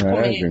tá afim de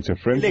comer. Gente, é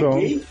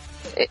friendzone.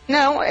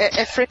 Não,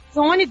 é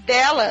friendzone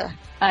dela.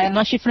 Eu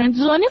não achei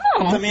friendzone,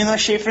 não. Eu também não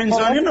achei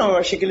friendzone, não. Eu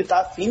achei que ele tá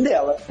afim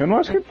dela. Eu não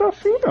acho que ele tá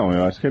afim, não.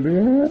 Eu acho que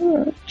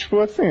ele tipo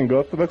assim,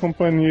 gosta da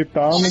companhia e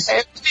tal. Mas...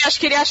 Eu acho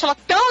que ele acha ela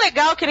tão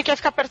legal que ele quer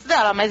ficar perto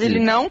dela, mas ele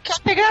não quer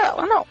pegar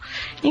ela, não.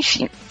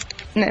 Enfim,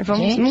 né,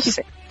 vamos, não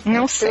sei.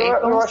 Não sei.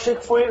 Eu achei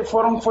que foi.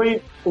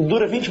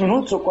 Dura 20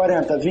 minutos ou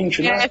 40?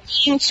 20, né?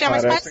 20,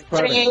 mas mais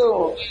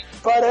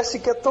parece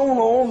que é tão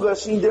longa,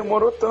 assim,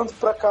 demorou tanto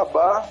pra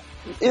acabar.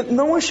 Eu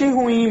não achei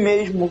ruim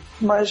mesmo,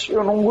 mas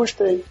eu não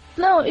gostei.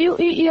 Não,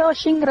 e eu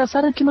achei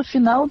engraçado que no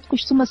final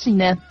costuma assim,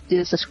 né?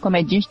 Essas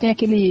comedinhas tem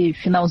aquele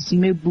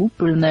finalzinho meio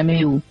blooper, né?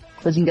 Meio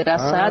Coisa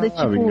engraçada,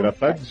 tipo...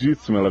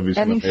 engraçadíssima ela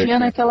vestindo. Ela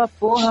enfiando aquela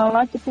porra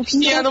lá, tipo...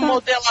 Enfiando o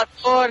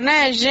modelador,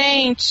 né,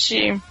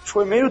 gente?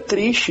 Foi meio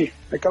triste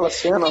aquela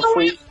cena.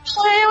 Não,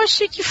 eu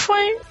achei que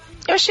foi...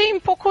 Eu achei um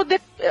pouco...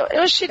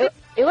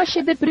 Eu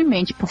achei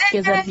deprimente,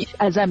 porque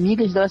as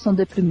amigas dela são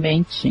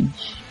deprimentes,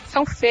 gente.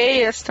 São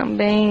feias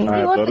também.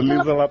 Eu adoro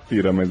Lisa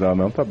Lapira, mas ela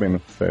não tá bem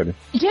nessa série.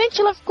 Gente,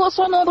 ela ficou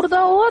só no ombro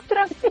da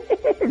outra.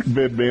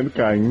 Bebendo,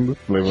 caindo,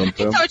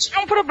 levantando. Então, eu tive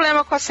um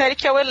problema com a série,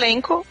 que é o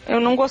elenco.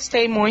 Eu não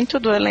gostei muito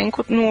do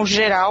elenco, no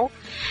geral.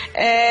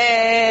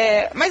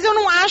 Mas eu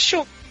não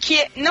acho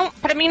que...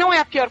 Pra mim não é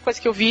a pior coisa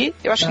que eu vi.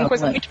 Eu acho que é uma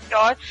coisa muito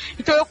pior.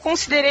 Então eu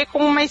considerei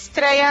como uma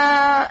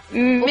estreia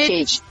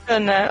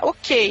mediana.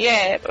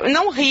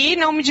 Não ri,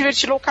 não me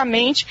diverti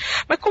loucamente.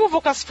 Mas como eu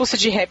vou com as fuças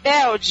de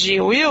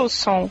rebelde,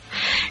 Wilson,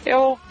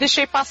 eu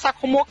deixei passar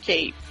como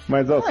ok.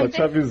 Mas só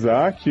te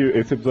avisar que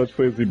esse episódio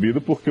foi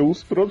exibido porque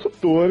os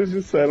produtores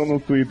disseram no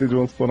Twitter de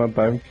Once Upon a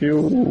Time que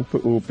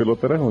o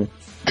piloto era ruim.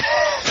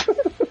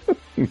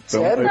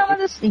 Então, sério? Não,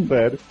 mas assim,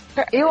 sério.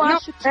 Eu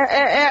acho que...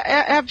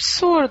 É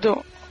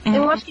absurdo.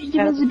 Eu acho que a gente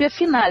deve exibir a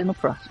finale no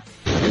próximo.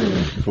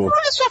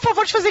 Eu sou a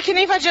favor de fazer que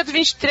nem Vadia do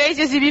 23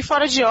 e exibir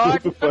fora de ordem.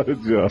 Tudo fora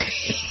de ordem.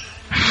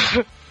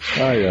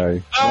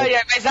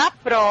 Ai, mas a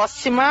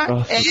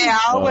próxima é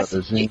algo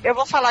assim, eu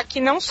vou falar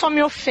que não só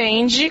me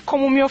ofende,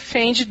 como me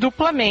ofende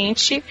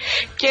duplamente,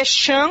 que é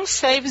Sean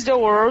Saves the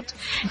World,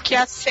 que é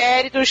a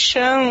série do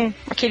Sean,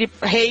 aquele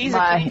Reis,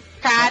 aquele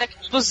cara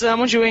que todos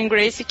amam, de Wayne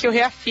Gracie, que eu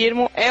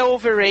reafirmo, é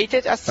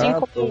overrated,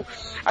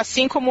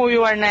 assim como o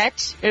You Are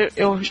Net.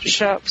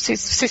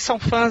 Vocês são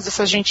fãs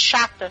dessa gente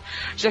chata?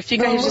 Já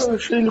fica registrado.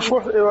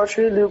 Eu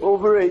achei ele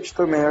overrated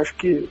também, acho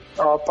que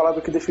é uma palavra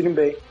que define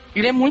bem.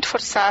 Ele é muito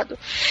forçado.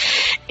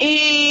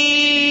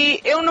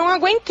 E eu não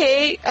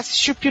aguentei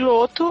assistir o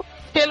piloto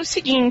pelo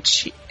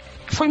seguinte: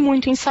 foi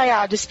muito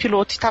ensaiado esse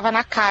piloto, estava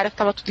na cara,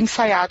 estava tudo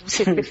ensaiado.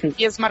 Você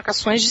percebia as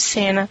marcações de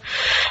cena,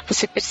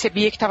 você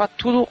percebia que estava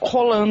tudo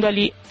rolando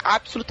ali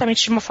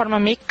absolutamente de uma forma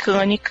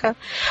mecânica.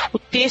 O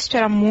texto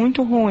era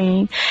muito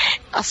ruim,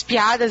 as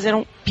piadas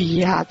eram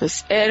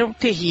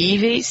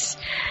terríveis,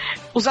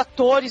 os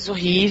atores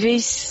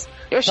horríveis.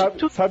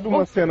 Sabe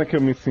uma cena que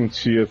eu me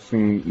senti,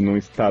 assim, num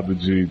estado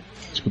de,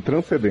 tipo,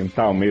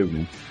 transcendental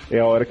mesmo? É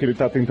a hora que ele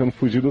tá tentando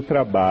fugir do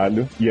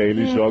trabalho, e aí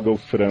ele joga o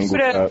frango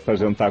pra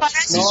jantar.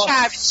 Parece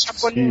Chaves,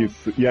 Chapolin.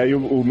 Isso, e aí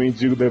o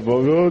mendigo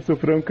devolve, seu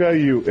frango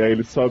caiu. E aí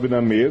ele sobe na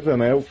mesa,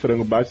 né, o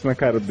frango bate na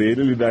cara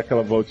dele, ele dá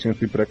aquela voltinha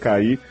assim pra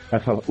cair, aí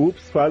fala,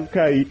 ups, quase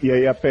caí. E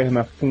aí a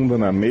perna afunda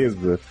na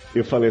mesa.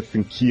 Eu falei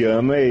assim, que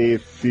ano é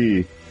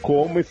esse?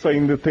 Como isso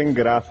ainda tem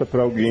graça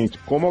pra alguém?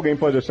 Tipo, como alguém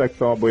pode achar que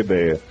isso é uma boa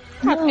ideia?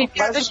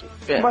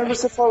 Mas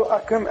você falou, a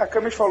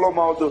Camis falou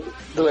mal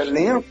do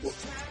elenco.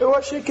 Eu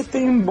achei que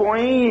tem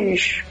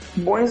bons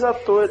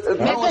atores.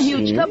 Megan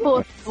Hill,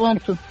 acabou,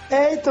 ponto.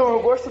 Então, eu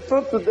gosto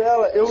tanto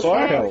dela. Eu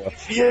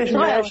vi as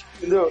Smash,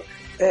 entendeu?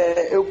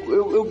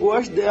 Eu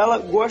gosto dela,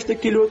 gosto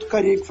daquele outro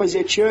carinha que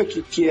fazia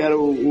Chuck, que era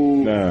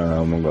o...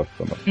 Não gosto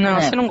não.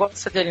 Não, você não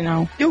gosta dele,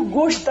 não. Eu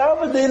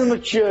gostava dele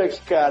no Chuck,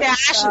 cara. Você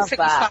acha que você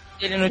gostava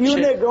dele no Chuck? E o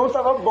negão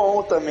tava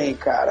bom também,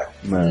 cara.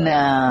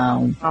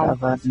 Não,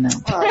 tava, não.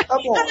 Tá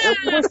bom,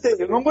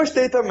 eu não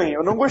gostei também,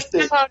 eu não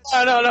gostei.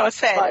 Não,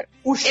 sério. Mas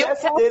o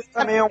chefe dele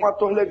também é um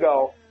ator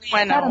legal. Não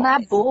é não. Cara, na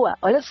boa,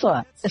 olha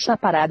só, essa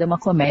parada é uma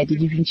comédia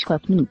de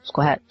 24 minutos,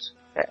 correto?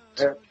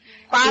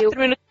 4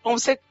 minutos vão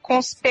você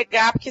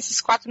pegar, porque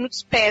esses 4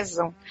 minutos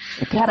pesam.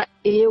 Cara,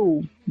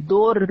 eu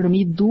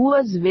dormi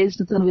 2 vezes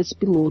tentando ver esse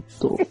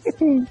piloto.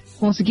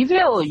 Consegui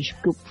ver hoje,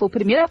 porque foi a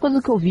primeira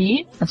coisa que eu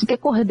vi assim que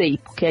acordei,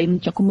 porque aí não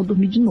tinha como eu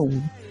dormir de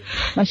novo.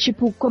 Mas,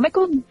 tipo, como é que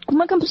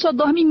uma pessoa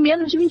dorme em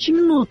menos de 20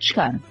 minutos,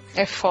 cara?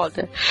 É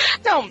foda.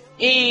 Não,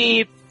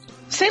 e...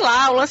 sei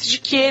lá, o lance de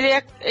que ele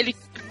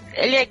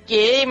é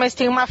gay, mas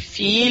tem uma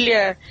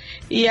filha,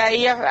 e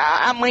aí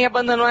a mãe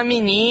abandonou a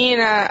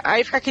menina,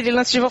 aí fica aquele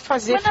lance de vou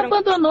fazer... Mas não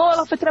abandonou,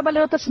 ela foi trabalhar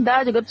em outra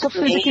cidade, agora só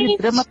fez aquele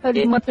drama pra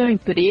ele manter o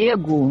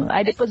emprego,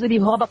 aí depois ele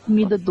rouba a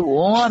comida do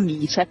homem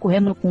e sai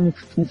correndo com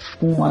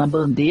uma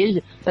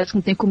bandeja, parece que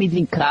não tem comida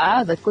em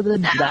casa, coisa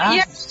bizarra. E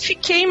eu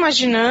fiquei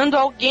imaginando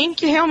alguém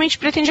que realmente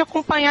pretende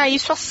acompanhar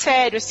isso a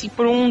sério, assim,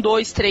 por 1,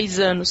 2, 3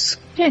 anos.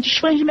 Gente, os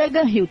fãs de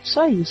Megan Hill,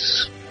 só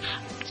isso.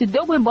 Se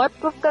deu bom embora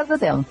por causa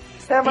dela.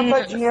 Mas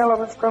tadinha, ela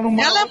vai ficar numa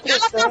ela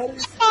tá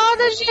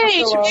foda,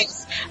 gente.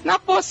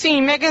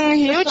 Assim, Megan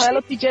Hill...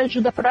 Ela pediu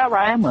ajuda pra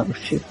Ryan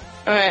Murphy.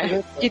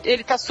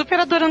 Ele tá super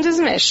adorando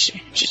Smash,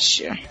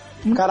 titia.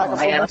 Caraca,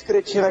 foi muito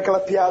cretina aquela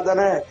piada,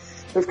 né?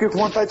 Eu fiquei com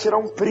vontade de tirar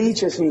um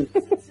print, assim.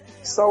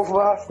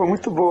 Salvar, foi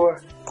muito boa.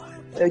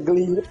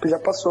 Glee, já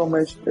passou,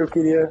 mas eu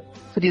queria...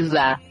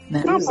 frisar,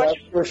 né? Não, pode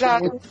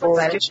frisar.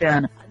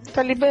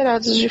 Tá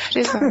liberado de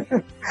frisar.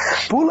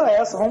 Pula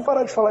essa, vamos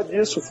parar de falar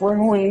disso, foi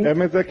ruim.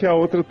 Mas é que a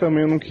outra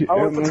também eu não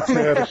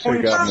quero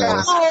chegar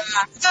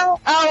nessa.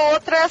 A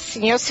outra é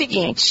assim, é o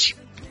seguinte.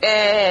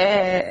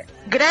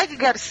 Greg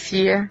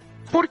Garcia,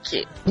 por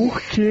quê?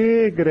 Por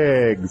que,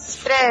 Greg?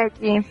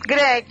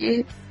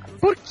 Greg,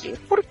 Por quê?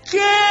 Porque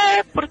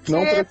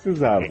Não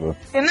precisava.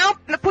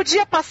 não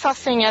podia passar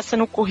sem essa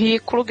no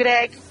currículo,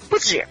 Greg.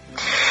 Podia.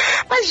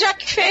 Mas já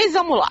que fez,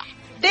 vamos lá.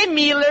 The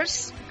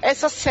Millers,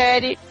 essa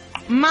série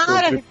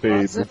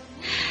maravilhosa,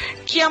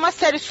 que é uma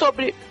série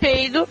sobre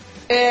peido,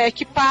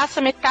 que passa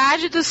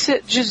metade de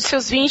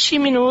seus 20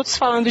 minutos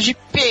falando de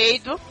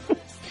peido.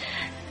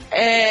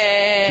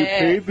 De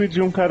peido e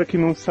de um cara que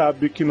não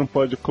sabe que não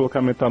pode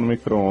colocar metal no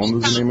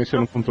micro-ondas e nem mexer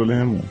no controle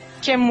remoto.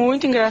 Que é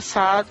muito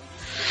engraçado.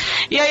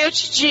 E aí eu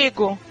te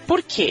digo,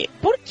 por quê?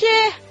 Porque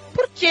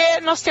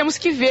nós temos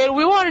que ver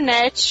Will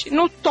Arnett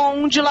no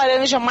tom de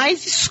laranja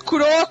mais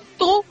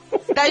escroto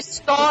da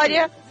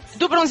história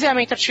do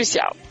bronzeamento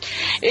artificial.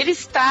 Ele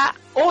está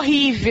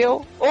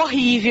horrível.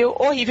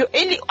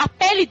 A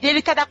pele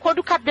dele tá da cor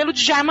do cabelo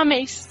de Jaima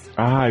Mace.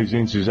 Ai,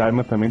 gente,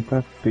 Jaima também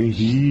tá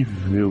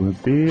terrível, meu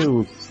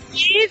Deus.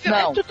 Terrível,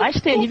 Não, mais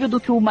terrível do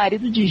que o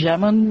marido de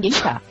Jaima, ninguém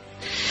tá.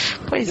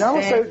 Pois Já não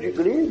é. saiu de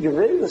Glee de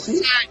vez,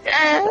 assim?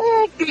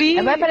 Glee.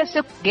 Ela vai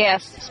aparecer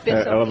guest,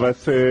 especial.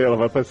 Ela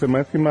vai parecer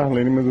mais que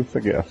Marlene, mas vai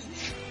ser guest.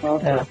 O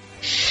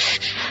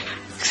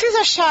que vocês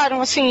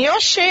acharam? Assim, eu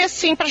achei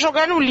assim pra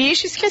jogar no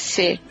lixo e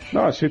esquecer.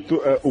 Não, achei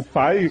o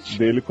pai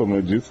dele, como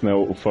eu disse, né,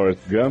 o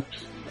Forrest Gump,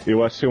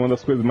 eu achei uma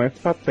das coisas mais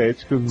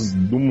patéticas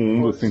do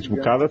mundo, assim, tipo,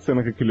 cada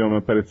cena que aquele homem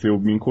apareceu, eu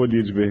me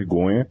encolhia de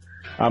vergonha.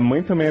 A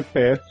mãe também é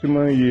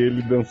péssima e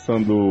ele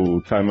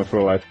dançando Time of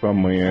Your Life com a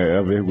mãe é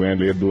a vergonha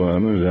alheia do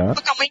ano já.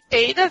 A mãe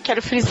peida,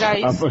 quero frisar A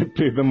isso. mãe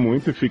peida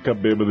muito e fica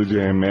bêbada de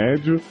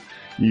remédio.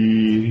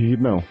 E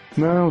não.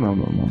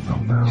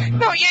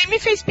 Não, e aí me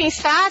fez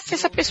pensar se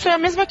essa pessoa é a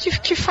mesma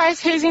que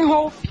faz Raising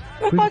Hope.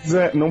 Não pode Pois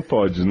é, não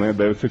pode, né?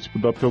 Deve ser tipo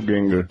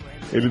Doppelganger.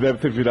 Ele deve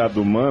ter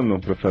virado humano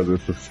pra fazer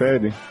essa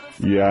série.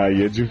 E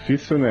aí é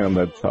difícil, né,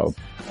 andar de salto.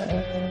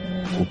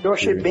 Eu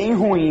achei bem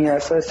ruim,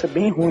 essa é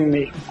bem ruim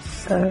mesmo.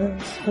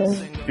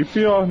 E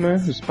pior, né?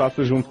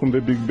 Passa junto com The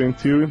Big Bang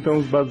Theory, então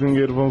os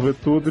bazingueiros vão ver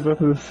tudo e vai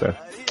fazer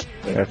certo.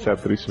 Essa é a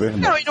triste verdade.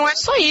 Não, e não é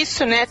só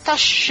isso, né? Tá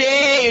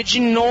cheio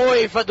de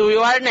noiva do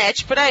Will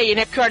Arnett por aí,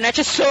 né? Porque o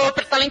Arnett é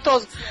super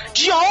talentoso.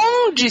 De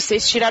onde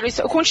vocês tiraram isso?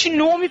 Eu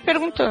continuo me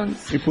perguntando.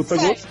 E puta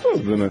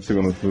gostoso, né?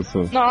 Segundo as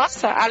pessoas.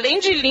 Nossa,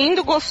 além de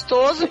lindo,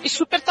 gostoso e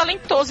super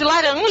talentoso. E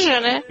laranja,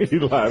 né? E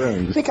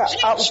laranja. Fica,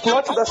 o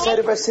plot da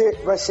série vai ser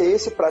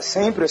esse pra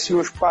sempre, assim,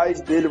 os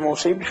pais dele vão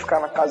sempre ficar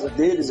na casa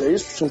deles, é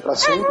isso? Assim, pra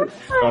sempre?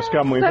 Eu acho que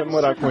a mãe vai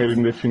morar com ele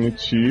em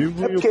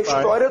definitivo. É e porque o a pai...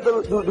 história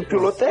do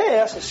piloto é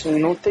essa, assim,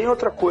 não tem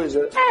outra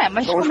coisa.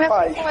 Mas São os começa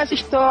pais. com essa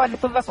história,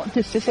 depois vai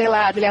acontecer, sei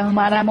lá, ele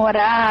arrumar a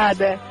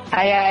namorada,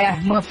 aí a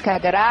irmã fica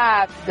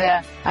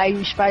grávida, aí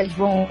os pais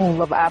vão,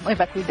 a mãe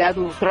vai cuidar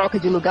do troca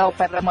de lugar, o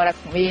pai vai morar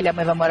com ele, a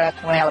mãe vai morar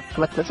com ela,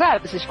 porque ela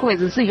sabe, essas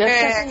coisas assim,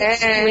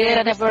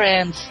 zoeira never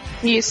ends.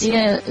 Isso. E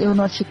eu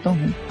não achei tão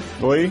ruim.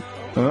 Oi?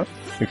 Hã?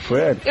 O que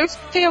foi, Erika? Eu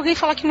escutei alguém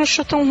falar que não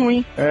achou tão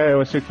ruim. Eu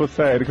achei que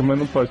fosse a Erika, mas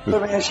não pode ter.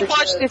 Também achei Não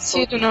pode ter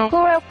sido, não.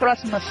 Qual é a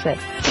próxima série?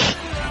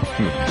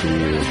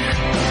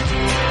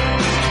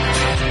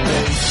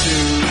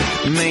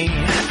 Me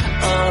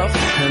up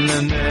and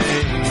then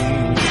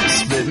they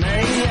spit me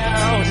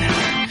out.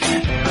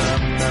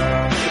 I'm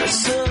not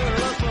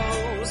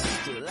supposed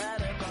to let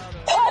it go.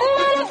 Putting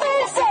my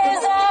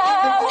defenses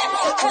up,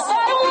 'cause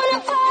I don't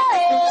wanna fall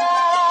in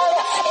love.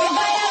 If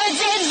I ever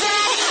did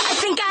that, I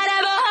think I'd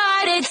have a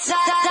heart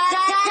attack.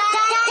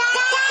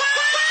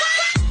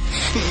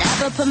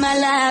 Never put my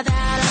love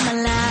out on the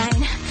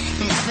line.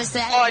 Never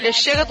said. Olha,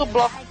 chega do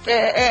bloco,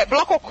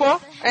 blococô,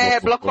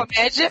 bloco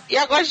comédia, e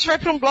agora a gente vai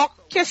pra um bloco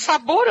que é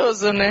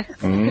saboroso, né?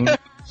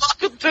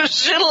 Bloco do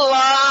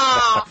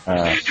Giló,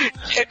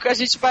 que é o que a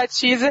gente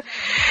batiza,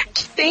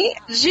 que tem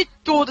de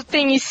tudo,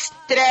 tem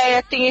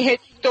estreia, tem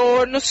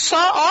retorno,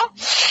 só,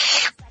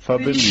 Só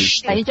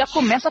delícia. A gente já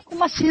começa com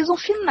uma season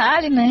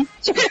finale, né?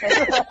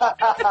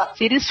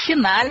 Series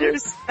finale.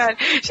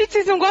 Gente,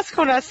 vocês não gostam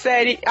quando a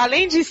série,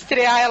 além de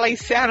estrear, ela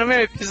encerra no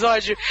mesmo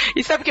episódio?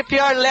 E sabe o que é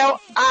pior? Léo,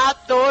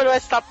 adoro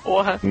essa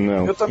porra.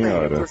 Não, Eu também,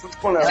 senhora. tô junto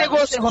com o Léo. Você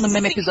gostou? Encerrou no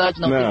mesmo episódio,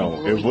 não.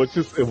 Não, eu vou te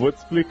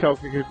explicar o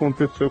que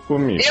aconteceu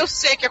comigo. Eu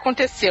sei o que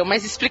aconteceu,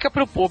 mas explica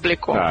pro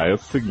público. Tá, é o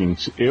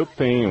seguinte, eu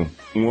tenho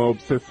uma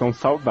obsessão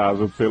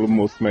saudável pelo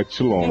moço Matt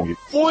Long.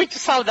 Muito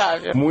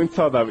saudável. Muito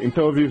saudável.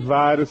 Então eu vi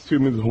vários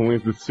filmes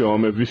ruins desse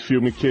homem. Eu vi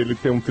filme que ele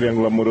tem um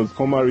triângulo amoroso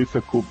com Marissa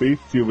Cooper e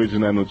Sylvie,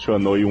 né, no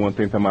Chuano, e uma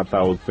tenta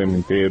matar o outro o tempo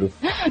inteiro.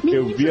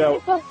 Eu vi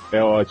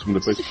É ótimo,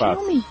 depois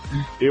passa.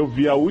 Eu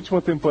vi a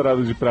última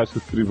temporada de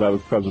Práticas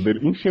Privadas por causa dele.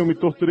 Enfim, eu me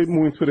torturei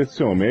muito por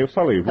esse homem. Aí eu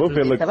falei, vou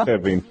ver Lux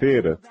Seven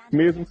inteira,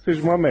 mesmo que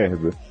seja uma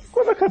merda.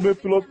 Quando acabei o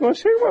piloto, não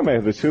achei uma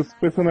merda. Achei os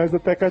personagens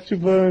até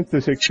cativantes.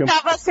 Achei que tinha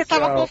Você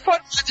tava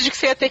conformado de que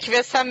você ia ter que ver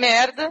essa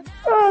merda.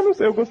 não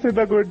sei. Eu gostei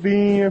da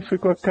gordinha, fui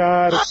com a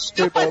cara.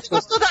 Meu pai, você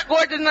gostou da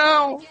gorda,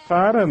 não.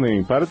 Para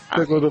de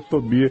ter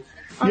gordofobia.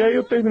 E aí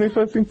eu terminei e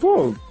falei assim,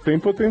 pô, tem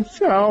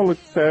potencial, Lux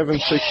Seven,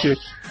 não sei o quê.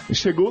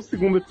 Chegou o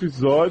segundo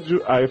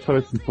episódio, aí eu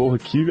falei assim, porra,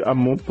 que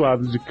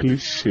amontoado de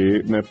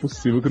clichê, não é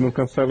possível que não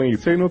cancelem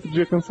isso. Aí no outro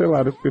dia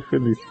cancelaram, eu fiquei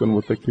feliz, porque eu não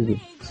vou ter que ver.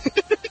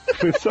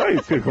 Foi só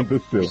isso que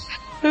aconteceu.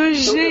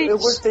 Eu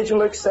gostei de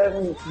Lucky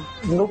Seven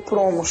no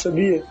promo,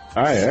 sabia?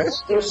 Ah, é?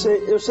 Eu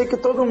sei que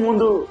todo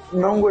mundo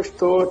não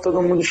gostou,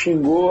 todo mundo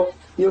xingou,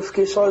 e eu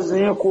fiquei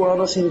sozinho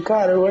coando assim,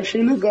 cara, eu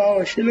achei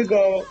legal,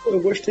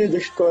 eu gostei da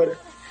história.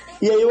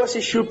 E aí eu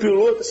assisti o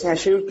piloto, assim,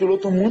 achei o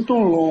piloto muito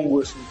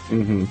longo, assim.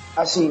 Uhum.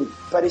 Assim,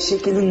 parecia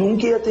que ele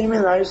nunca ia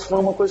terminar, isso foi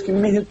uma coisa que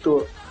me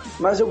irritou.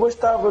 Mas eu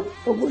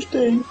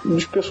gostei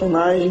dos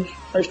personagens.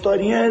 A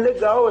historinha é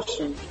legal,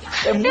 assim.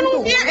 É muito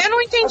ruim. Eu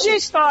não entendi a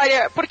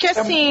história, porque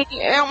assim,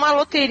 é uma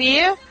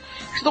loteria,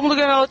 todo mundo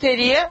ganha na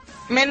loteria,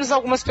 menos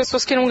algumas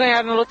pessoas que não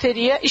ganharam na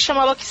loteria, e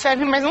chama Lucky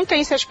Seven, mas não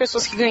tem 7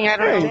 pessoas que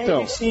ganharam na loteria.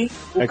 Então, Sim,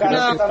 é que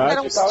na verdade,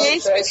 eram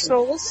 6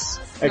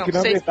 pessoas. É não, que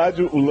na 6.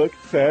 verdade o Lucky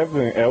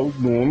Seven é o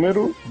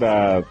número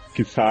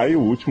que sai,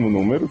 o último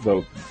número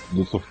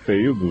do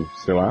sorteio,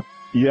 sei lá.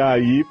 E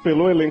aí,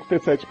 pelo elenco ter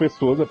 7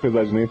 pessoas,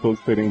 apesar de nem todos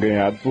terem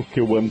ganhado,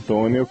 porque o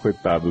Antônio,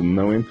 coitado,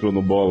 não entrou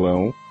no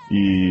bolão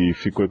e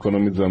ficou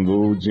economizando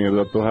o dinheiro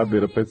da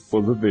torradeira pra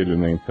esposa dele,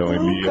 né? Então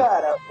ele...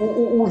 Cara,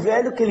 o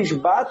velho que eles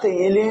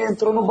batem, ele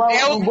entrou no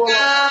bolão.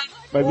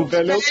 Mas o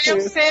velho é o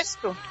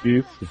sexto.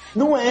 Isso.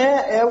 Não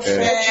é o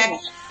sétimo.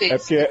 É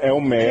porque é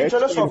o mestre, gente,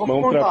 olha só, irmão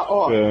vamos contar.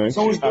 traficante.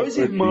 São os 2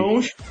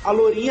 irmãos, a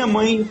lourinha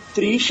mãe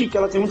triste, que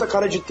ela tem muita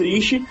cara de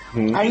triste,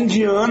 a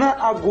indiana,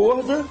 a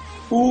gorda,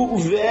 o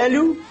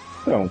velho...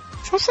 Não.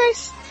 São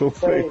 6. São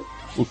 6.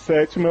 O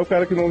 7º é o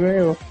cara que não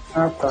ganhou.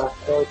 Ah, tá.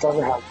 Eu tava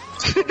errado.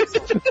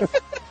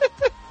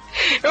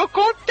 Eu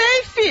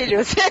contei,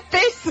 filho. Você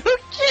pensa o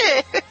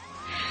quê?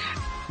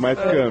 Mas,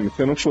 Cami,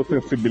 você não ficou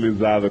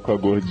sensibilizada com a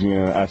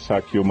gordinha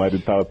achar que o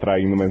marido tava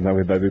traindo, mas na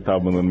verdade ele tava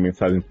mandando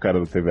mensagem pro cara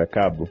da TV a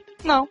cabo?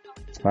 Não.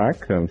 Ah,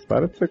 Cami,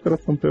 para de ser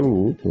coração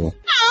peludo.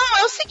 Não,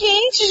 é o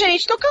seguinte,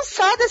 gente, tô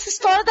cansada dessa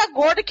história da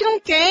gorda que não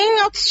tem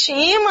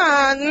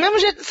autoestima, do mesmo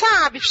jeito,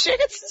 sabe?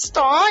 Chega dessa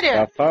história.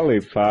 Já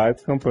falei,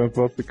 faz campanha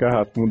pra você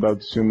Carrasco mudar o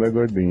destino da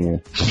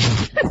gordinha.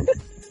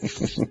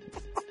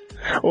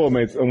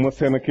 Mas uma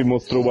cena que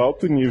mostrou o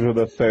alto nível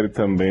da série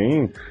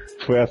também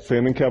foi a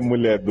cena em que a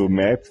mulher do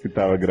Matt, que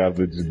tava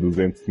grávida de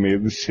 200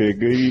 meses,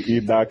 chega e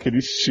dá aquele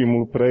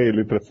estímulo pra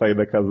ele pra sair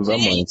da casa da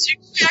mãe. Gente,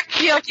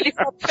 aqui, aquele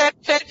foi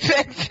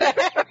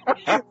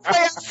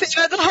a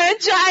cena do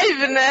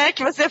Handive, né?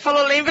 Que você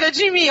falou, lembra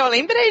de mim. Eu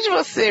lembrei de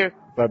você.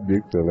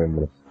 Sabia que você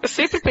lembra. Eu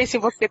sempre penso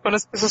em você quando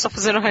as pessoas estão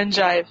fazendo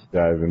Handive.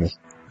 Handive, né?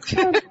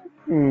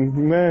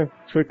 Né?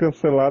 Foi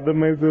cancelada,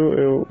 mas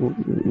eu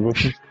vou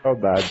sentir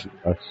saudade,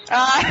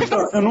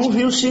 acho. Eu não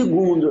vi o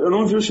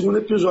segundo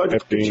episódio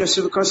porque tinha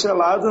sido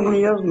cancelado, eu não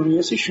ia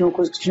assistir uma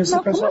coisa que tinha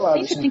sido cancelada.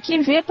 Assim, você tem que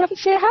ver pra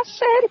encerrar a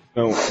série.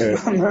 Não,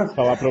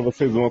 falar pra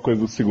vocês uma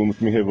coisa do segundo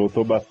que me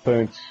revoltou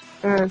bastante,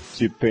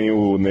 que tem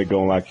o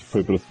negão lá que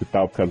foi pro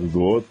hospital por causa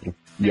do outro,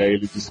 e aí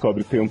ele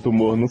descobre que tem um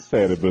tumor no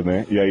cérebro,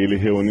 né? E aí ele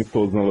reúne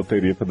todos na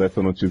loteria pra dar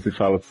essa notícia e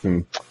fala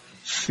assim...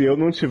 Se eu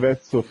não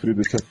tivesse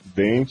sofrido esse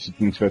acidente,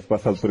 não tivesse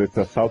passado por esse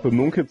assalto, eu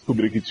nunca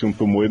descobri que tinha um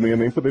tumor e não ia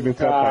nem poder me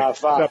tratar.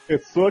 Se a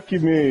pessoa que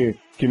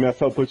me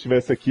assaltou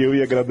estivesse aqui, eu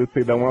ia agradecer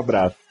e dar um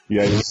abraço. E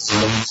aí,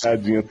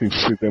 tadinho, assim,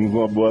 fizemos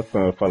uma boa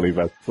ação. Eu falei,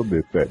 vai se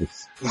foder, sério.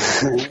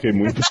 Fiquei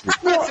muito triste.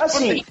 Não,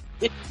 assim,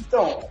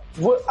 então,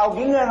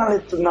 alguém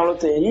ganhar na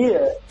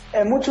loteria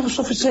é motivo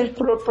suficiente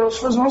pra você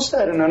fazer uma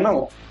série, né?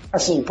 Não?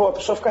 Assim, a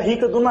pessoa fica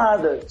rica do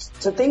nada.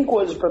 Você tem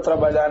coisas pra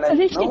trabalhar, né? A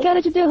gente tem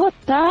cara de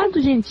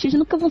derrotado, gente. Eles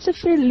nunca vão ser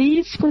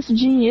felizes com esse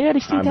dinheiro.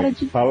 Eles têm cara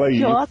de fala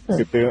idiota. Isso,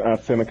 porque tem a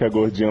cena que a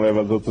gordinha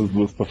leva as outras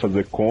duas pra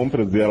fazer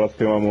compras e elas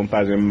têm uma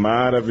montagem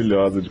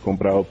maravilhosa de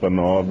comprar roupa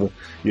nova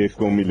e aí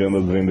ficam humilhando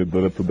as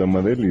vendedoras, tudo é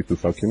uma delícia,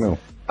 só que não.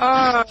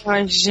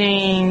 Ai,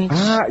 gente.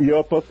 E eu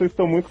aposto que vocês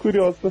estão muito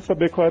curiosos pra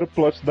saber qual era o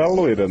plot da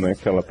loira, né?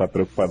 Que ela tá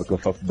preocupada com a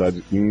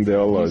falsidade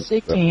ideológica. Não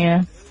sei quem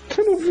é.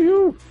 Você não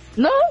viu?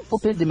 Não, vou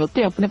perder meu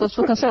tempo. O negócio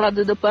foi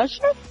cancelado depois.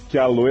 Que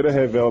a loira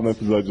revela no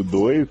episódio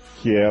 2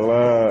 que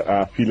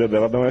a filha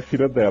dela não é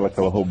filha dela, que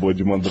ela roubou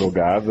de uma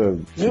drogada.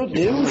 Meu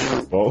Deus!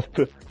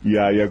 Volta. E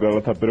aí agora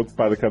ela tá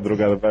preocupada que a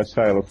drogada vai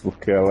achar ela,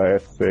 porque ela é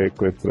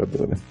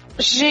sequestradora.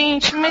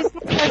 Gente, mas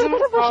não faz o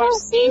menor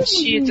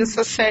sentido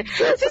essa série.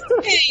 Vocês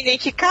entendem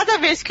que cada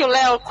vez que o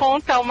Léo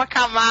conta uma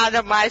camada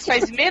a mais,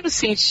 faz menos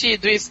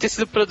sentido isso ter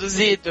sido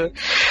produzido?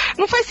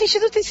 Não faz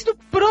sentido ter sido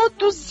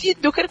produzido.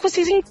 Eu quero que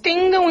vocês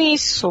entendam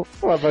isso.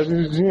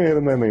 Lavagem de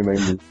dinheiro, né, nem na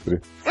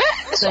indústria.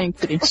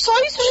 Sempre. Só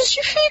isso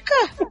justifica.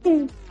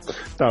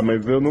 Tá,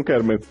 mas eu não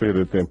quero mais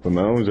perder tempo,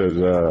 não.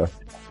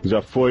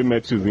 Já foi,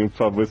 Mattzinho, por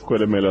favor,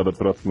 escolha melhor da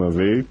próxima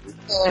vez.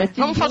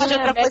 Vamos falar de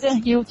outra coisa.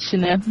 Hilt,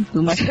 né?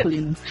 Do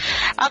masculino.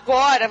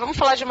 Agora, vamos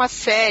falar de uma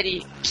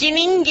série que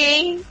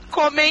ninguém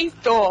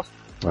comentou.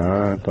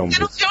 Então... Eu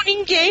não vi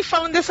ninguém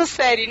falando dessa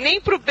série,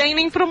 nem pro bem,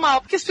 nem pro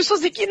mal, porque as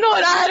pessoas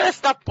ignoraram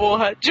essa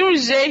porra de um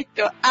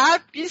jeito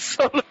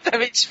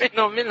absolutamente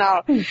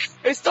fenomenal.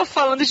 Eu estou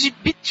falando de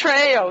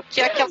Betrayal,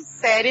 que é aquela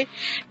série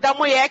da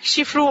mulher que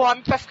chifra o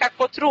homem pra ficar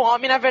com outro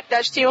homem, na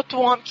verdade tem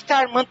outro homem que tá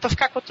armando pra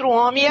ficar com outro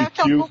homem.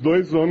 E os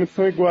dois homens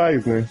são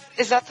iguais, né?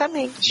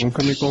 Exatamente.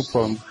 Nunca me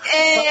conformo.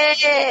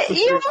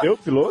 Você viu o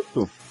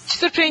piloto? Te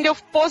surpreendeu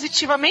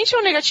positivamente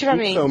ou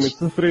negativamente? Então, me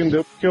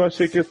surpreendeu porque eu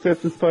achei que ia ser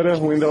essa história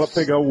ruim dela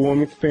pegar o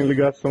homem que tem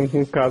ligação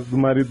com o caso do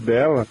marido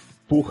dela,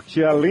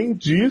 porque além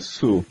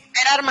disso...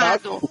 Era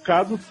armado. O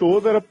caso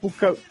todo era por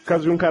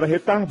causa de um cara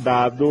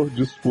retardado,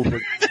 desculpa.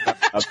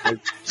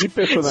 Que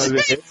personagem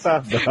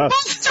retardado.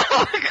 Posso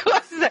falar uma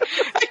coisa?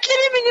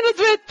 Aquele menino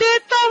do ET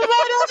tá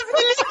maravilhoso.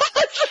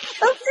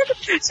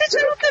 Gente,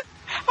 eu nunca...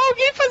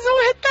 Alguém fazer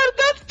um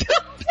retardado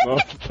tão bem.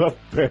 Nossa,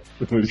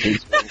 péssimo,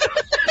 gente.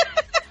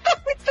 Tá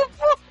muito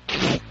bom.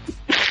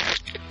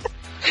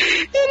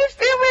 Ele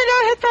foi o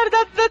melhor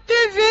retardado da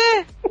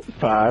TV.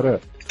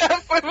 Para.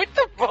 Foi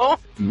muito bom.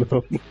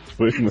 Não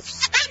foi, não.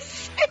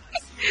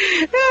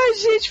 Ai,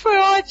 gente, foi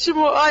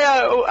ótimo.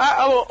 Olha,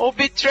 o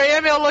Betray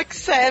é meu Lucky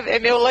 7. É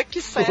meu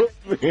Lucky 7. Tô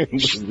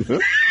vendo, viu?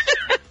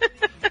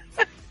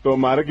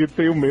 Tomara que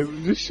tenha o mesmo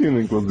destino,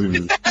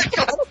 inclusive.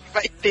 Claro que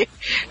vai ter.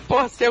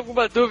 Porra, se tem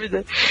alguma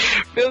dúvida.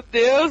 Meu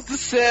Deus do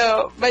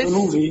céu. Mas... Eu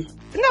não vi.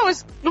 Não,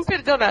 mas não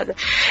perdeu nada.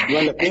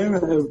 Vale a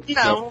pena?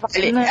 Não,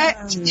 vale. Não.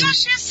 Eu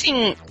achei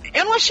assim,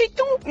 eu não achei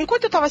tão...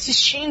 Enquanto eu tava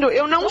assistindo,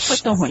 eu não foi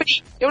tão ruim.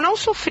 sofri. Eu não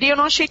sofri, eu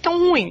não achei tão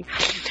ruim.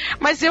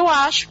 Mas eu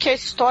acho que a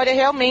história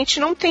realmente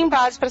não tem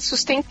base pra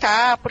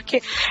sustentar,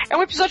 porque é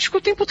um episódio que fica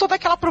o tempo todo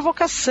aquela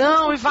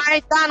provocação, e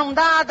vai dar, não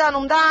dá, dá,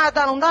 não dá,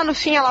 dá, não dá, no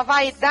fim ela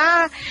vai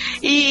dar,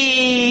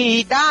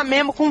 e dá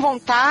mesmo com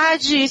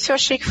vontade. Isso eu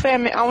achei que foi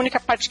a única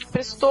parte que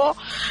prestou,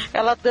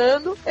 ela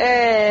dando.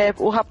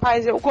 O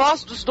rapaz, eu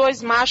gosto dos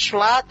dois machos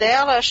lá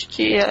dela, acho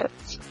que é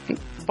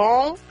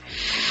bom.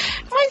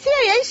 Mas e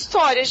aí a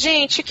história,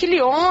 gente?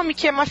 Aquele homem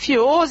que é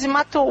mafioso e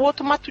mata o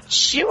outro, mata o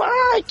tio.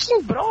 Ai, que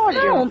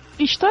embrólio. Não,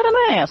 a história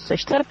não é essa. A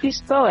história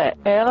principal é,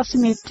 ela se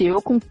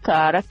meteu com um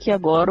cara que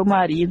agora o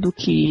marido,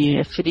 que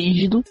é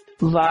frígido,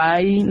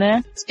 vai,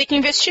 né, Você tem que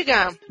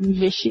investigar.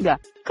 investigar.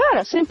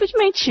 Cara,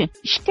 simplesmente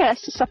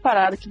esquece essa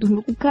parada que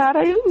dormiu com o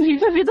cara e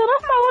vive a vida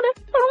normal,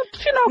 né? Pronto,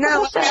 final, Não,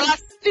 acabou, sério. ela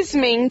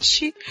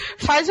simplesmente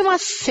faz uma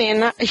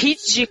cena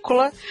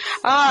ridícula.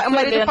 O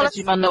marido Helena fala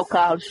de Manuel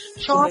Carlos.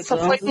 nossa, foi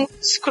escorregando. muito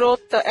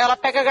escrota. Ela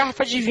pega a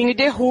garrafa de vinho e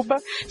derruba.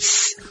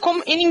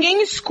 E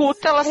ninguém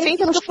escuta. Ela senta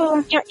que no eu tô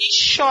falando.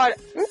 e chora.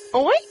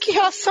 Oi? Que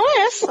relação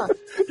é essa?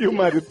 E o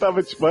marido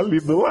tava, tipo, ali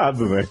do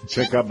lado, né?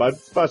 Tinha acabado de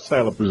despachar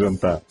ela pro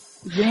jantar.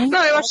 Gente,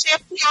 Não, eu achei a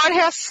pior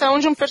reação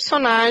de um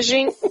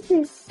personagem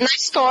na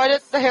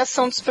história da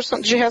reação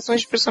de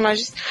reações de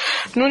personagens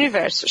no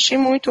universo. Achei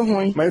muito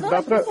ruim. Mas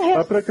dá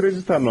pra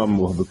acreditar no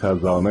amor do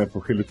casal, né?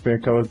 Porque eles têm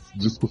aquelas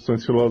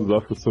discussões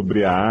filosóficas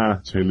sobre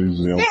arte,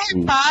 religião,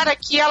 tudo. Repara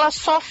que ela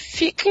só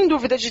fica em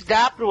dúvida de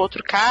dar pro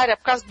outro cara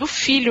por causa do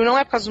filho, não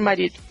é por causa do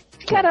marido.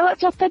 cara, ela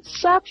já tá de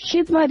saco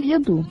cheio do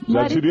marido.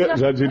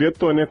 Já diria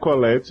Tônia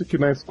Colette que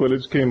na escolha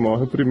de quem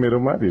morre, o primeiro é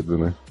o marido,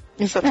 né?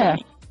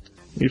 Exatamente.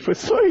 E foi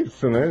só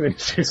isso, né,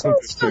 gente?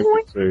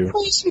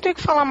 Foi isso, não tem o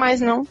que falar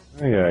mais, não.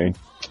 Ai, ai.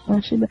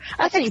 Achei...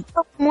 Assim,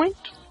 Muito.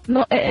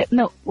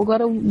 não,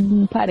 agora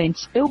um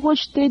parênteses. Eu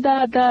gostei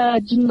da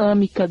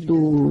dinâmica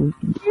do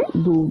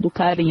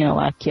carinha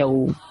lá, que é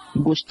o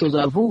gostoso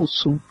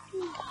avulso,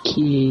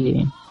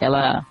 que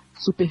ela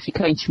super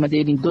fica íntima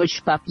dele em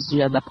 2 papos e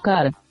já dá pro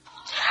cara.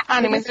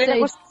 Ah, mas ele é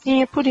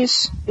gostosinho, é por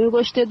isso. Eu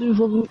gostei do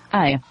envolvimento.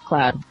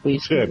 Claro, foi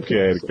isso. Porque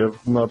a Erika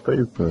nota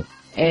isso, né?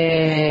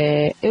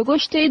 Eu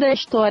gostei da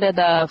história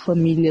da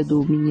família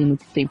do menino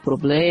que tem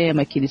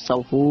problema, que ele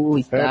salvou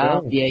e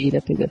tal, e aí ele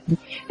pega.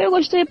 Eu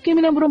gostei porque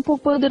me lembrou um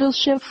pouco o Poderoso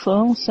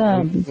Chefão,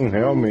 sabe?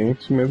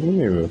 Realmente, mesmo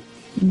nível.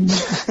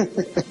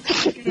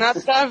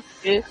 Nada a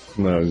ver.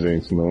 Não,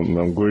 gente,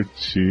 não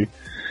curti.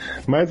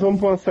 Mas vamos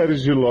pra uma série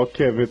de Loki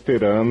que é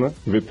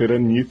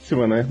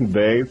veteraníssima, né?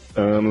 10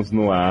 anos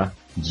no ar,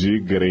 de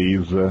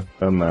Grey's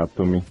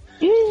Anatomy.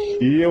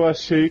 E eu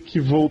achei que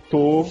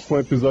voltou com um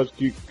episódio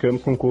que Cano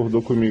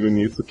concordou comigo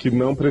nisso, que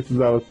não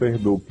precisava ser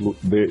duplo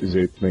de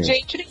jeito nenhum.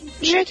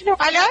 De jeito nenhum.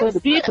 Aliás, Foi do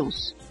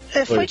Beatles?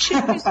 foi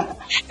tipo isso.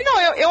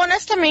 Não, eu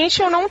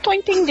honestamente eu não tô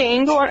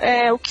entendendo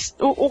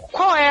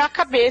qual é a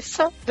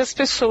cabeça das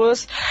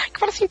pessoas que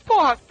falam assim,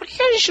 porra, por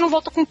que a gente não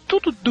volta com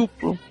tudo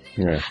duplo?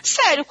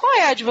 Sério, qual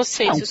é a de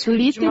vocês? Não,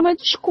 Glee tem uma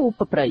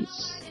desculpa pra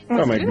isso.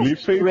 Mas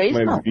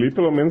Glee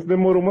pelo menos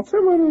demorou uma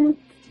semana, né?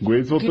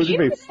 Grace voltou de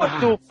vez. Foi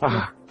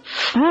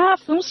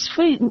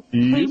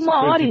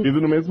uma hora.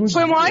 No mesmo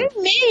Foi dia.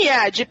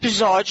 1h30 de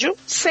episódio,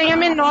 sem a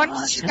menor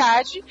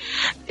necessidade.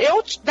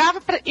 Eu dava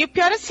pra. E o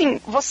pior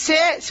assim,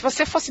 se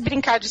você fosse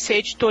brincar de ser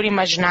editor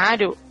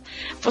imaginário,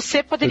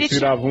 você poderia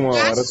tirar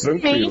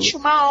facilmente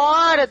 1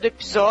 hora do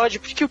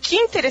episódio, porque o que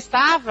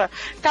interessava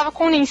estava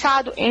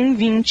condensado em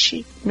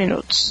 20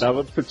 minutos.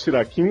 Dava pra você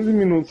tirar 15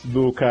 minutos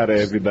do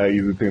Karev e da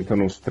Izzy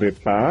tentando nos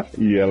trepar,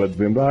 e ela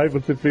dizendo,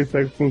 você fez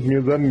sexo com as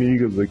minhas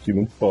amigas aqui,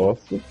 não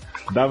posso.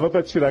 Dava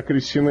pra tirar a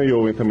Cristina e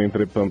Owen também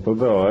trepando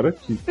toda hora.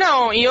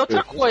 Não, e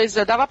outra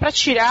coisa, dava pra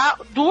tirar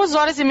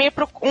 2h30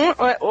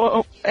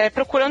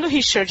 procurando o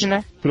Richard,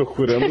 né?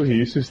 Procurando o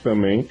Richard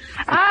também.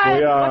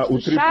 Foi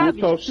o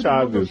tributo ao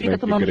Chaves, né?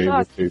 Que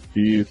Grey's fez.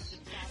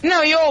 Isso.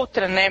 Não, e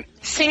outra, né?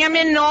 Sem a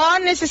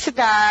menor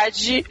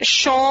necessidade,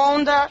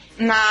 Shonda,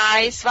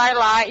 Nice, vai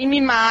lá e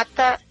me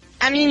mata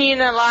A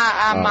menina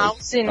lá, a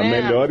Mouse, A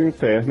né? melhor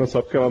interna,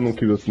 só porque ela não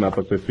quis assinar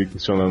pra ser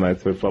ficcional,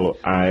 foi falou,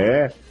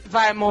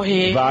 Vai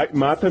morrer.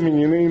 Mata a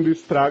menina e ainda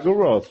estraga o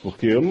Ross,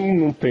 porque eu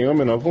não tenho a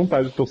menor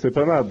vontade de torcer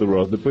pra nada do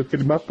Ross depois que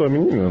ele matou a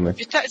menina, né?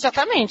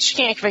 Exatamente,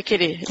 quem é que vai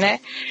querer,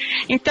 né?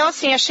 Então,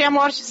 assim, achei a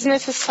morte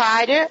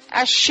desnecessária,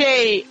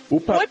 achei...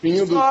 O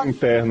papinho dos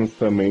internos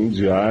também,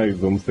 de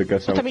vamos ter que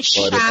achar uma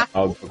história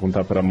pra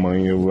contar pra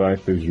mãe,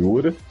 você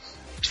jura?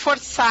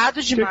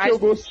 Forçado demais. O que eu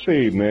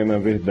gostei, né, na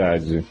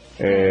verdade?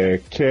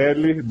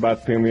 Kelly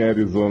batendo em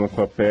Arizona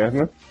com a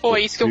perna.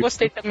 Foi isso que eu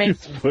gostei também.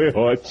 Isso foi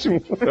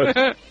ótimo.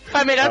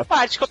 Foi a melhor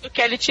parte, quando o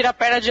Kelly tira a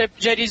perna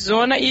de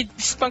Arizona e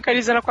espanca a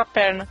Arizona com a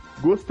perna.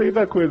 Gostei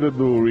da coisa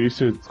do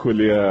Richard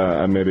escolher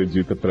a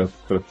Meredita pra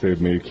ser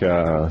meio que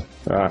a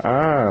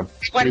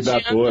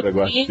cuidadora,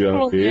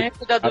 guardiã dele. Né?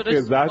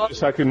 Apesar de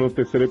achar que no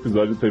terceiro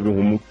episódio teve um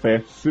rumo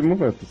péssimo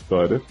nessa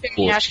história.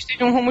 Eu acho que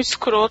teve um rumo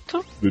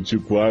escroto. Do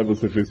tipo,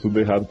 você fez tudo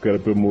errado porque era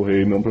pra eu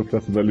morrer e não pra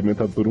ficar sendo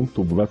alimentado por um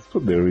tubo. Vai se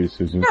foder, Richard.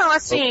 Não,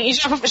 assim,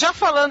 já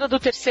falando do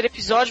terceiro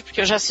episódio,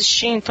 porque eu já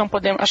assisti, então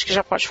acho que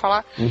já pode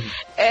falar.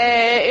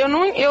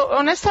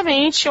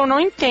 Honestamente, eu não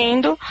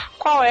entendo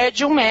qual é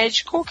de um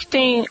médico que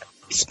tem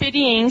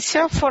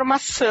experiência,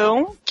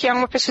 formação, que é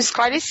uma pessoa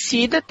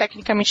esclarecida,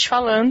 tecnicamente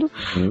falando.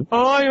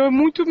 É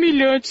muito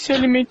humilhante ser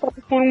alimentado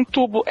por um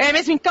tubo. É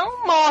mesmo?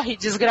 Então morre,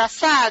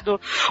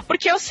 desgraçado.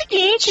 Porque é o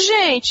seguinte,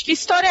 gente, que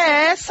história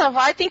é essa?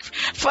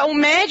 O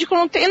médico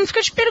não fica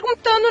te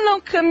perguntando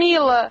não,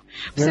 Camila.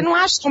 Você não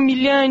acha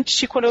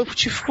humilhante quando eu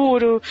te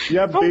furo? E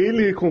a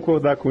Bailey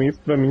concordar com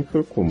isso, pra mim,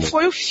 foi como?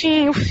 Foi o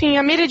fim.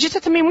 A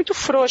Meredita também é muito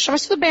frouxa,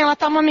 mas tudo bem, ela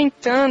tá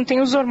amamentando, tem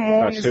os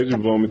hormônios. Tá cheio de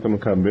vômito no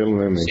cabelo,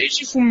 né, Ney? Cheio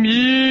de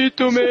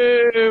fumito,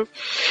 meu.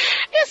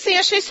 E assim,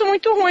 achei isso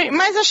muito ruim,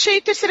 mas achei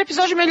o terceiro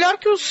episódio melhor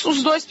que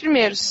os dois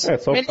primeiros.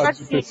 Só o fato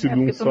de ter sido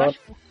um só,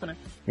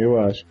 eu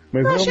acho.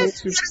 Mas eu achei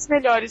os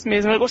melhores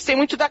mesmo. Eu gostei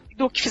muito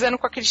do que fizeram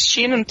com a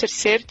Cristina no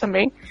terceiro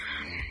também.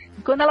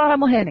 Quando ela vai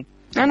morrer, nem?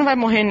 Ela não vai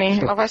morrer nem,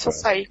 ela vai só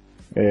sair.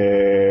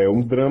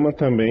 Um drama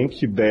também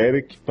que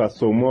Derek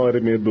passou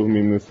 1h30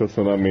 dormindo no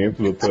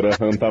estacionamento, a doutora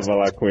Han tava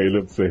lá com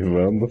ele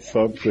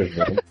só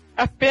observando.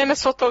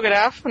 Apenas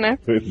fotógrafo, né?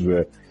 Pois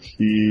é.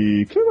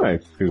 E o que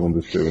mais que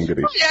aconteceu em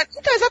Grace? Olha,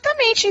 então,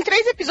 exatamente, em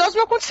 3 episódios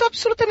não aconteceu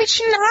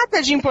absolutamente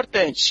nada de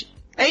importante.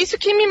 É isso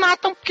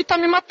que tá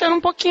me matando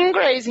um pouquinho em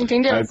Grace,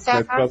 entendeu? Mas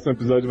no próximo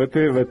episódio vai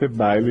ter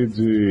baile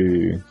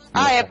de...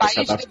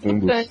 baile de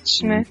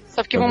debutante, né?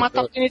 Só porque vão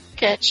matar o Kenneth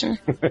Cat, né?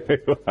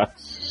 Eu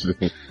acho.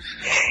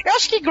 Eu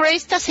acho que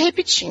Grace tá se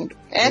repetindo.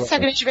 Essa é a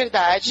grande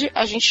verdade.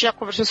 A gente já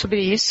conversou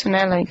sobre isso,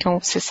 né, Lá? Então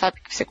você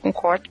sabe que você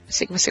concorda. Eu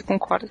sei que você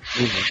concorda.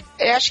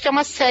 Eu acho que é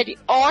uma série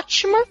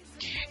ótima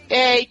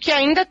e que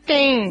ainda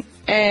tem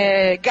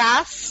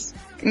gás,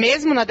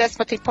 mesmo na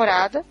 10ª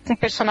temporada, com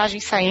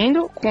personagens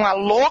saindo, com a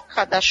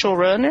louca da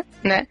showrunner,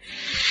 né?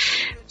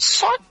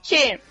 Só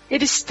que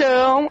eles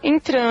estão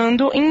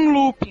entrando em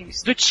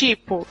loopings do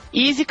tipo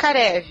Izzy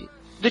Karev,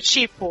 do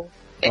tipo...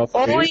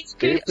 April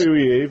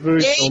e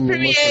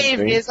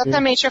Avery,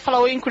 exatamente, eu ia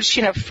falar Owen e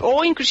Cristina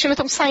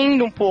estão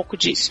saindo um pouco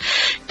disso.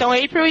 Então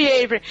April e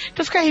Avery,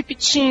 então fica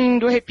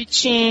repetindo,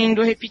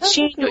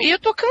 e eu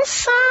tô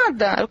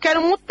cansada, eu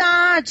quero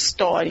mudar de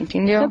história,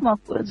 entendeu? Sabe uma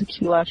coisa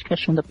que eu acho que a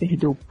Shonda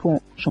perdeu o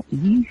ponto?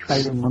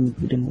 Faz o nome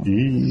do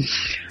demônio.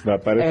 Vai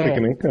aparecer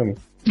que nem cama.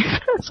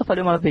 Só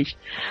falei uma vez.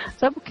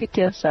 Sabe o que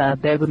é essa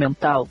débil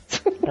mental?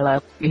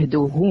 Ela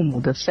perdeu o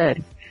rumo da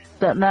série?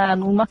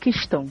 Numa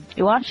questão.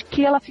 Eu acho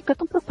que ela fica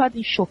tão preocupada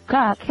em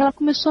chocar que ela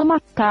começou a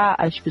matar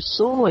as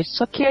pessoas,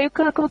 só que aí o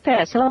que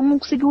acontece? Ela não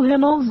conseguiu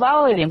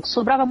renovar o elenco.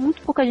 Sobrava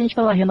muito pouca gente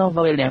pra ela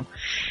renovar o elenco.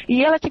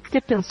 E ela tinha que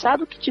ter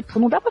pensado que, tipo,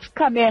 não dá pra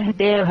ficar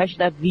merda o resto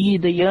da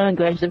vida, Young,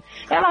 o resto da vida.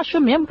 Ela achou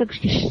mesmo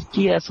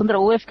que a Sandra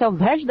Oh ia ficar o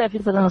resto da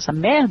vida fazendo essa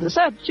merda,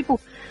 sabe? Tipo,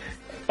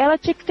 ela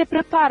tinha que ter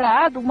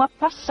preparado uma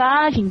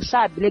passagem,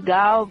 sabe,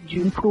 legal, de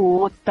um pro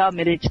outro, tal, a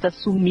Meredita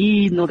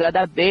sumir no lugar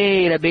da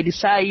Bailey, a Bailey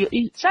saiu,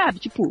 e, sabe,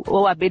 tipo,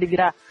 ou a Bailey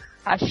virar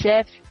a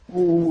chefe,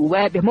 o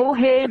Weber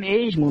morrer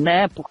mesmo,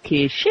 né,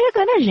 porque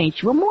chega, né,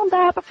 gente, vamos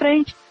andar pra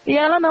frente. E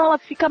ela não,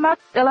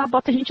 ela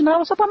bota a gente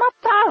só pra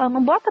matar, ela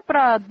não bota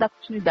pra dar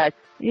continuidade.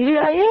 E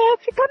aí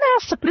fica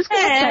nessa, por isso que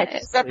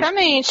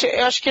exatamente.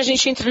 Eu acho que a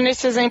gente entra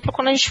nesse exemplo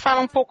quando a gente fala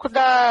um pouco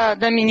da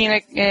menina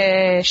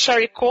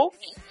Sherry Cole,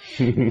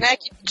 né,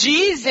 que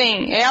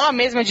dizem, ela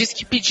mesma disse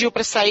que pediu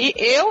pra sair.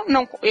 Eu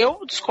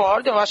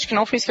discordo, eu acho que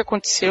não foi isso que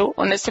aconteceu.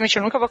 Honestamente,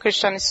 eu nunca vou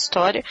acreditar nessa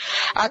história.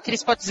 A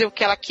atriz pode dizer o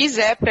que ela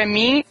quiser, pra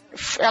mim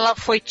ela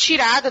foi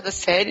tirada da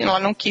série, ela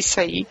não quis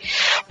sair.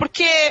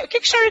 Porque o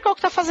que Sherry Cole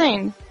tá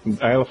fazendo?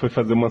 Ela foi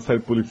fazer uma série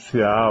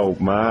policial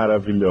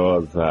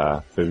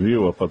maravilhosa. Você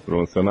viu a foto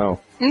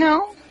promocional?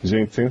 Não.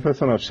 Gente,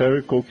 sensacional.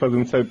 Sherry Cole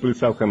fazendo série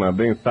policial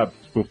canadense, sabe?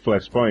 Tipo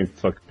Flashpoint,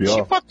 só que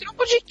pior. Tipo, a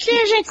troco de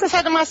quê, gente? Você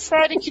sai de uma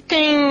série que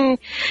tem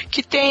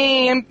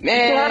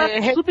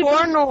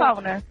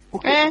retorno, né?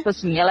 Porque, tipo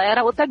assim, ela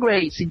era outra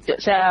Grace.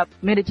 Se a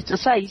Meredith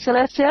saísse,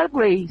 ela ia ser a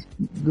Grace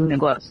do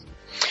negócio.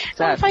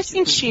 Sabe? Não faz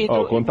sentido.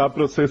 Ó, contar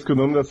pra vocês que o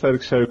nome da série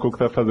que Sherry Cook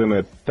tá fazendo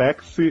é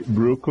Taxi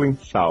Brooklyn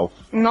South.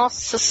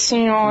 Nossa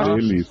senhora.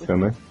 Delícia,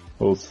 né?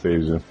 Ou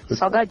seja...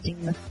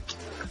 Salgadinho.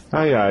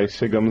 Ai, ai,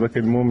 chegamos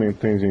naquele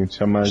momento, hein,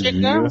 gente? A magia...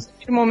 Chegamos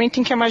naquele momento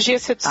em que a magia e a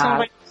sedução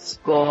vai...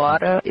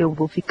 Agora eu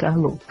vou ficar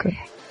louca.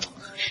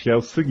 Que é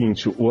o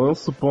seguinte, o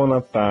Once Upon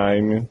a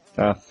Time,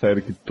 a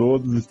série que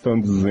todos estão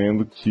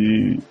dizendo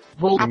que...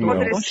 Voltou não.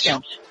 com bons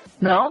tempos.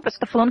 Não, você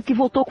tá falando que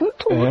voltou com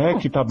tudo. É,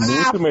 que tá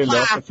muito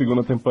melhor que a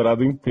segunda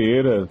temporada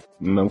inteira.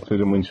 Não que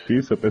seja muito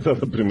difícil, apesar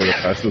da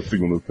primeira parte da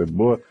segunda ser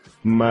boa.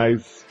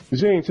 Mas,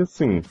 gente,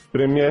 assim,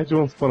 Premiere de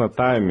Once Upon a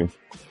Time,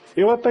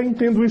 eu até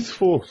entendo o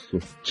esforço.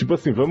 Tipo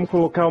assim, vamos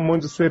colocar um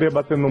monte de sereia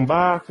batendo num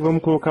barco,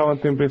 vamos colocar uma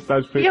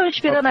tempestade feita. E eu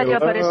esperando a Ariel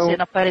aparecer,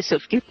 não apareceu,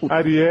 fiquei puta.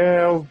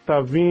 Ariel,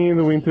 tá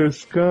vindo,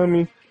 Winter's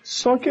Coming.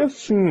 Só que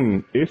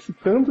assim, esse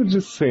tanto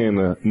de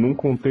cena num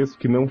contexto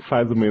que não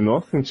faz o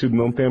menor sentido,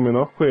 não tem a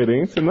menor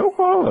coerência, não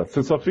rola.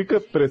 Você só fica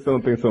prestando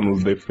atenção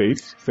nos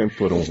defeitos, que sempre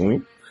foram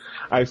ruins.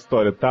 A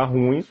história tá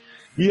ruim.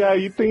 E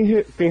aí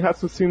tem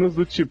raciocínios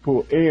do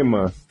tipo,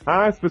 Emma,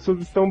 as pessoas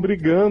estão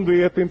brigando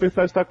e a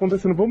tempestade tá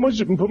acontecendo. Vamos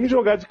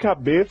jogar de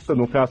cabeça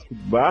no casco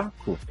do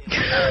barco?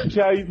 Que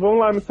aí vão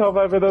lá me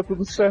salvar e vai dar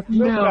tudo certo.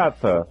 Não,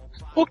 gata.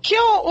 O que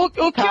eu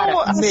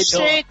achei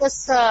melhor.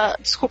 dessa...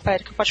 Desculpa,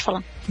 Erika, pode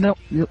falar. Não,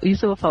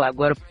 isso eu vou falar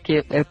agora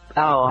porque é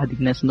a ordem,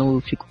 né? Senão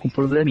eu fico com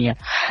probleminha.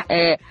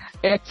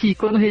 É que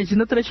quando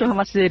Regina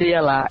transforma a sereia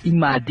lá em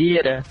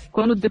madeira,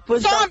 quando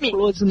depois dá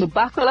close no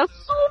barco, ela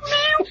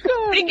sumiu,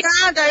 cara.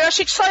 Obrigada, eu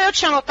achei que só eu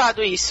tinha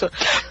notado isso.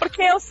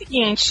 Porque é o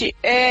seguinte,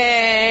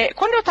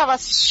 quando eu tava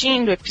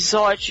assistindo o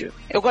episódio,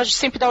 eu gosto de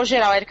sempre dar o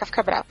geral, a Erika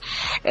fica brava.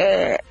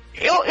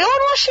 Eu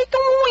não achei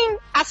tão ruim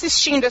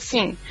assistindo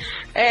assim,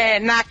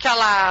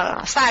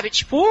 naquela, sabe,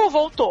 tipo,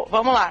 voltou,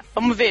 vamos lá,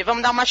 vamos ver,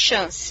 vamos dar uma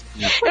chance.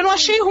 Eu não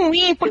achei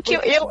ruim, porque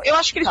eu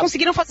acho que eles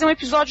conseguiram fazer um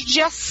episódio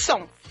de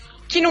ação,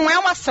 que não é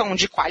uma ação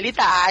de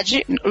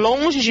qualidade,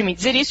 longe de me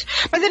dizer isso,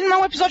 mas ele não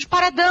é um episódio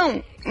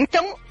paradão.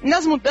 Então,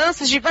 nas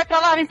mudanças de vai pra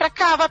lá, vem pra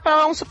cá, vai pra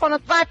lá,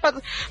 vai pra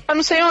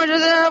não sei onde,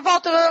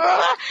 volta,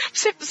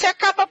 você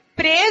acaba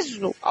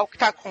preso ao que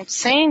tá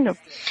acontecendo,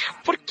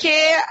 porque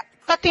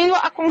tá tendo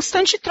a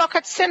constante troca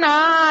de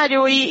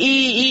cenário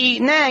e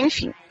né,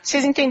 enfim,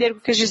 vocês entenderam o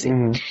que eu quis dizer.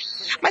 Uhum.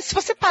 Mas se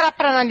você parar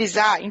para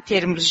analisar em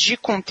termos de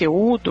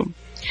conteúdo,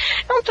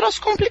 é um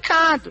troço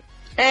complicado.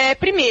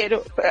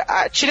 Primeiro,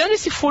 tirando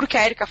esse furo que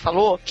a Erika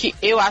falou, que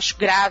eu acho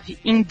grave,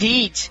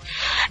 indeed,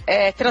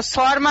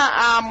 transforma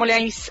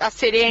a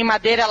sereia em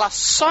madeira, ela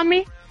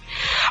some.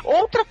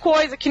 Outra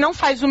coisa que não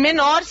faz o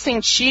menor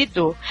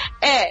sentido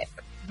é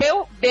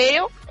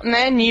Bale,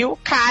 né, Neil,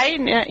 cai,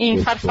 né,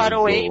 em Far Far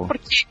Away,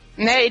 porque,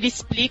 né, ele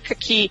explica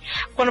que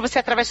quando você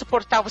atravessa o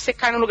portal, você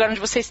cai no lugar onde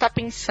você está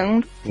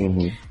pensando.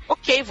 Uhum.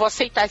 Ok, vou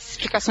aceitar essa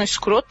explicação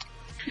escrota.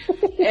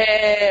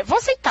 Vou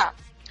aceitar.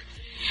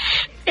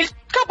 Ele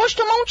acabou de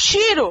tomar um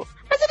tiro,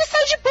 mas ele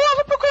sai de boa,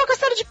 vou procurar o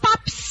castelo de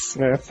Papes.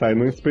 Sai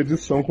numa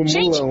expedição com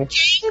Gente, mulão.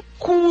 quem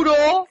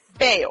curou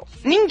Bale?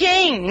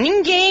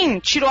 Ninguém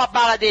tirou a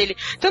bala dele.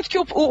 Tanto que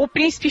o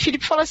príncipe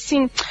Felipe falou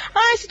assim,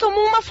 você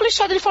tomou uma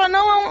flechada. Ele falou,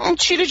 não, é um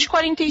tiro de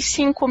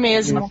 45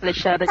 mesmo. Uma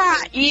flechada.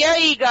 E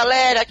aí,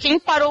 galera, quem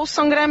parou o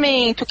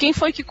sangramento? Quem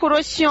foi que curou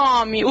esse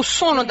homem? O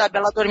sono da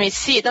Bela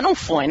Adormecida? Não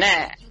foi,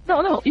 né?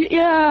 Não.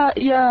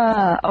 E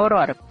a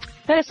Aurora?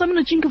 Peraí, só um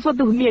minutinho que eu vou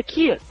dormir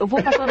aqui, eu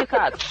vou passar o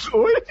recado.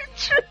 Oi?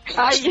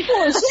 Aí...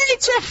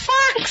 gente, é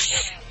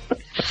fax!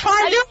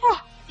 Falhou!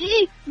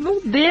 Ih, não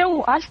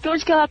deu. Acho que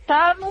onde que ela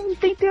tá não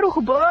tem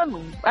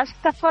interurbano. Acho que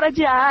tá fora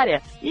de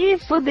área. Ih,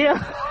 fodeu.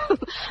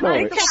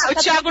 O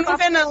Thiago não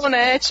vê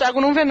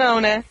não,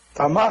 né?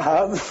 Tá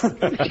amarrado.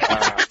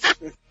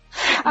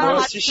 Não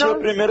assisti a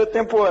primeira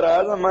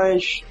temporada,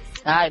 mas...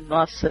 Ai,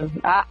 nossa.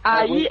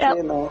 Aí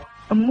não.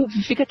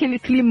 Fica aquele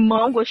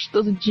climão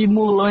gostoso de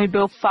Mulan e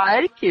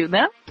Belfire,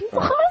 né?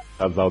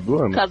 Casal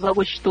do ano. Casal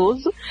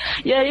gostoso.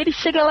 E aí ele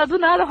chega lá do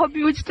nada,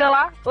 Robin Hood tá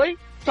lá. Oi?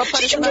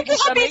 Gente, o que o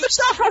Robin Hood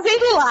estava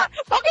fazendo lá?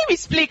 Alguém me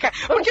explica?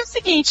 Porque é o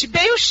seguinte,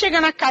 Bale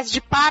chega na casa de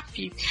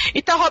Papi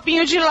e tá Robin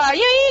Hood lá. E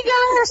aí,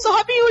 galera, eu sou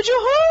Robin Hood,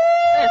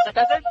 uhul! Essa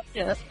casa é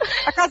minha.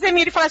 A casa é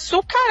minha. Ele fala,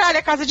 sou caralho,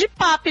 a casa de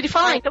Papi. Ele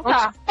fala, então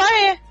tá.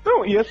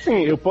 Não, e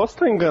assim, eu posso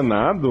estar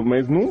enganado,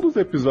 mas num dos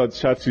episódios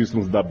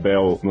chatíssimos da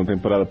Belle na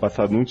temporada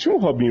passada, não tinha um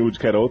Robin Hood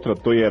que era outro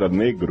ator e era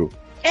negro?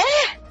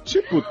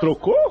 Tipo,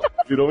 trocou?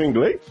 Virou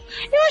inglês?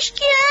 Eu acho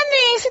que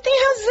Nen, você tem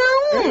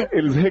razão.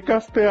 Eles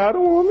recastearam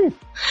o homem.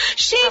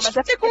 Gente, mas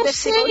você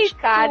consegue.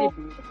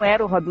 Não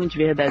era o Robin de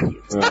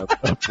verdadeiro.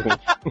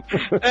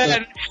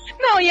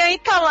 Não, e aí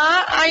tá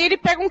lá, aí ele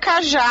pega um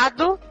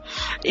cajado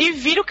e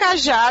vira o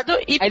cajado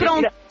e aí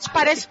pronto.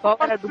 Parece pau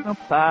era do meu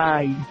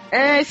pai.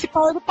 Esse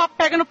pau é do papai,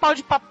 pega no pau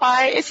de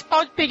papai.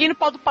 Peguei no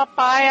pau do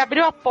papai,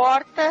 abriu a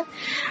porta.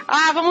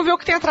 Vamos ver o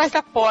que tem atrás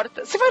da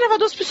porta. Você vai levar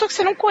duas pessoas que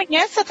você não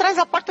conhece atrás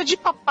da porta de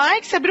papai,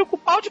 que você abriu com o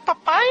pau de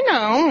papai?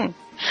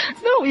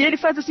 Não, e ele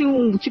faz assim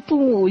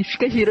e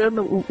fica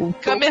girando o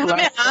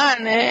Kamehameha,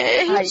 né?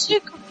 É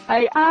ridículo.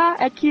 Aí,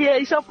 é que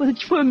isso é uma coisa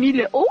de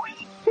família. Oi?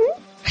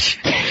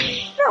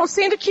 Não,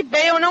 sendo que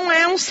Bale não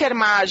é um ser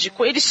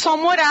mágico, ele só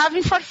morava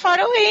em Far Far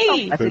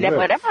Away. Mas ele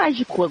agora é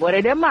mágico, agora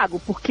ele é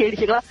mago, porque ele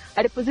chega lá,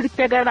 aí depois ele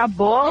pega na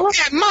bola.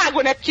 É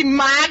mago, né? Porque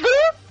mago...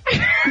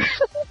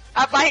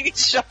 A barriga de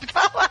chope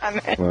tá lá,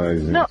 né? Ai,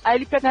 gente. Não, aí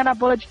ele pega na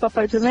bola de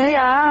papai também,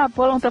 a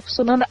bola não tá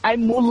funcionando, aí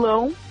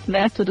Mulão,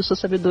 né, toda sua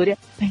sabedoria,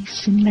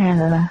 pense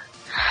nela.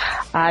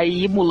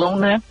 Aí Mulão,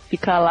 né,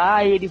 fica lá,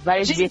 aí ele vai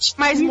ver. Gente,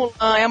 mas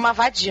Mulan é uma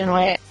vadia, não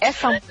é?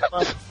 Essa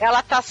Mulan,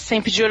 ela tá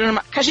sempre de olho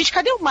no...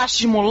 Cadê o macho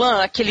de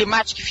Mulan? Aquele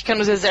macho que fica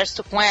nos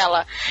exércitos com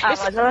ela? Mas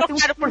ela tem um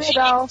quero por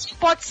legal. gente,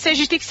 pode ser, a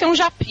gente tem que ser um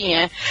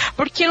japinha.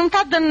 Porque não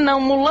tá dando, não.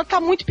 Mulan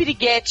tá muito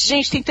piriguete,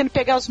 gente, tentando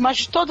pegar os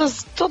machos de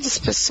todas as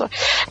pessoas.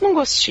 Não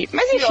gostei.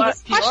 Mas enfim,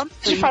 a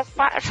de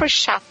Farfar foi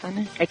chata,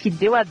 né? É que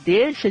deu a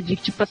deixa de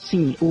que, tipo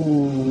assim,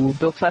 o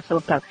Belfast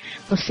falou pra ela,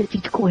 você tem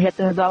que correr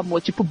atrás do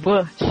amor, tipo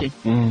Burt.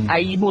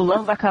 Aí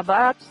Mulan vai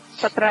acabar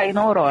se atraindo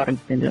a Aurora,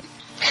 entendeu?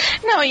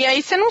 Não, e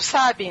aí você não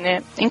sabe,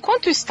 né?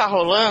 Enquanto isso está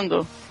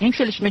rolando...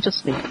 Infelizmente eu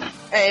sei.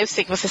 Eu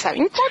sei que você sabe.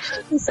 Enquanto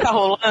isso está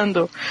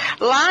rolando,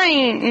 lá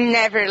em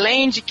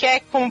Neverland, que é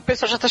como o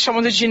pessoal já tá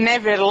chamando de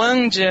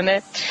Neverlândia,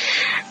 né?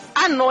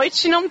 A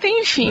noite não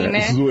tem fim,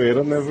 né?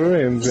 Zoeira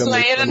never ends.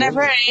 Zoeira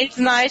never ends,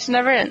 night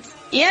never ends.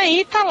 E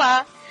aí tá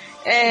lá,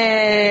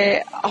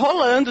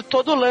 rolando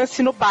todo o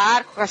lance no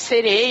barco, as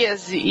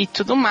sereias e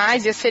tudo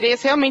mais, e as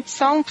sereias realmente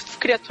são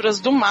criaturas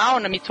do mal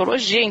na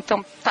mitologia,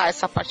 então tá,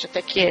 essa parte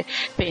até que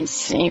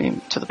pense,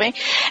 tudo bem.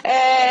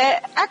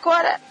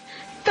 Agora,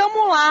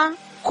 tamo lá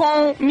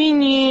com o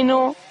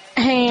menino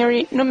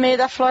Henry no meio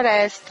da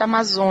floresta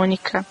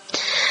amazônica.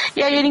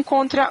 E aí ele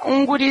encontra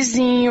um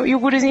gurizinho, e o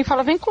gurizinho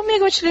fala, vem comigo,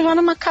 eu vou te levar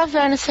numa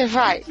caverna, você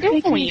vai?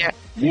 Eu não ia.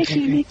 Vem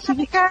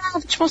cá,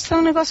 vou te mostrar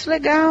um negócio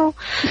legal.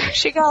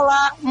 Chega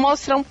lá,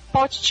 mostra um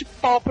pote de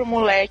pó pro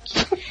moleque.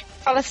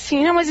 Fala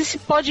assim, não, mas esse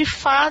pó de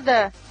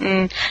fada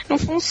não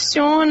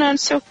funciona, não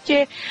sei o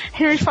que.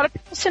 Henry fala,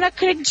 você não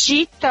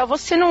acredita,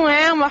 você não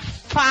é uma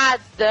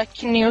fada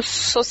que nem eu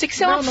sou. Sei que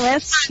você é uma não é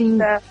assim.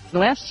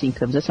 Não é assim,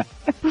 Camis, é assim.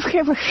 É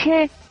porque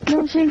você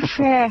não tem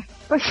fé.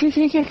 Você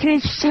tem que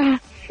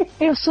acreditar.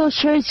 Eu sou o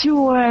Church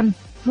One.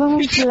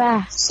 Vamos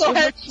lá. Sou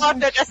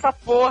repórter dessa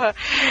porra.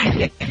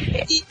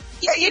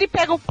 E aí ele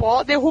pega o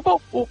pó, derruba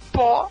o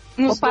pó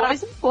nos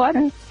dois.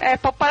 Fora.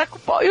 Pó para com o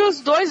pó. E os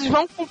dois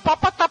vão com o pó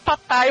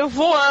patapataio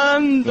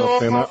voando. Uma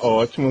cena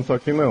ótima, só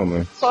que não,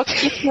 né? Só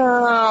que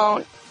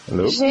não.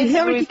 Jesus.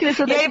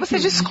 E aí você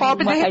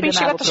descobre, de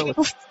repente, ela tá chegando...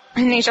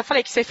 Nem já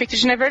falei que isso é efeito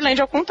de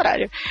Neverland, ao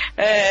contrário.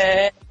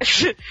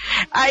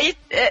 Aí,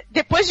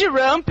 depois de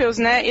Rumpels,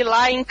 né, ir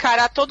lá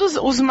encarar todos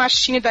os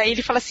machinhos da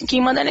ilha e fala assim,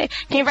 quem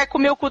vai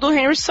comer o cu do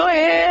Henry sou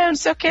eu, não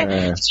sei o que.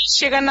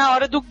 Chega na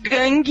hora do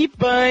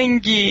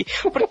gangbang.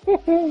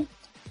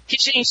 Que,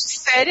 gente,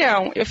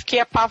 sério, eu fiquei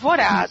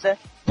apavorada.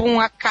 Pum,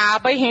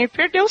 acaba e Henry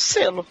perdeu o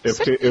selo.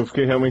 Eu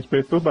fiquei realmente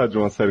perturbado de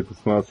uma série que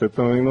costumava ser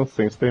tão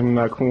inocente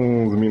terminar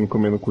com os meninos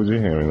comendo o cu de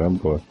Henry, na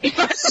boa.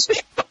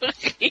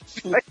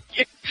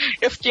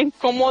 Eu fiquei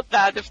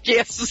incomodada, eu fiquei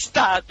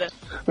assustada.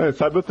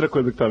 Sabe outra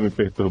coisa que tá me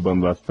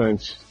perturbando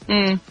bastante?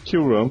 Que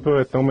o Rumpel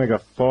é tão mega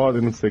foda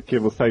e não sei o que,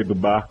 vou sair do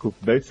barco,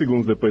 10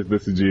 segundos depois de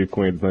decidir ir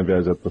com eles na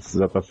viagem,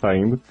 já tá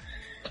saindo.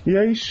 E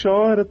aí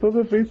chora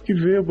toda vez que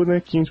vê o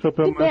bonequinho de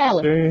papel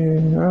machê.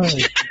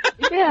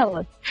 E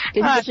dela?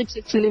 Ele deixa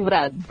de ser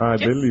livrado.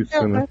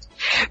 Delícia, né?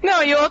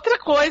 Não, e outra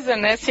coisa,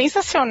 né,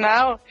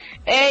 sensacional,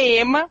 é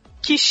a Emma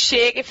que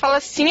chega e fala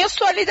assim, eu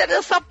sou a líder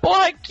dessa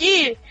porra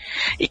aqui,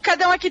 e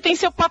cada um aqui tem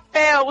seu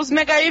papel, os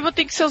Mega Evil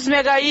tem que ser os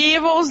Mega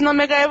Evil, os não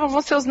Mega Evil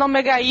vão ser os não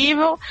Mega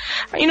Evil,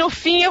 e no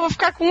fim eu vou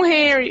ficar com o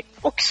Harry,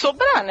 o que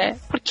sobrar, né,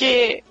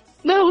 porque...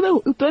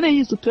 Não, o pior é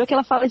isso, o pior é que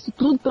ela fala isso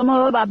tudo,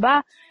 toma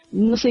babá,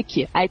 não sei o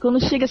que. Aí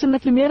quando chega sendo a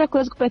primeira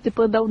coisa que o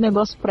participante dá um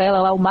negócio pra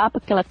ela lá, o mapa,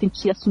 que ela tem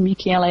que assumir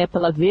quem ela é pra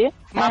ela ver.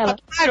 Mapa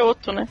do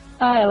garoto, né?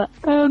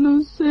 Eu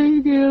não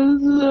sei quem eu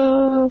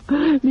sou.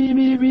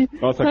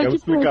 Nossa, aquela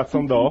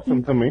explicação da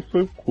órfã também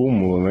foi o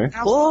cúmulo, né?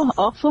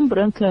 Órfã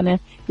branca, né?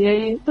 E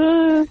aí,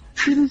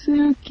 não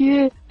sei o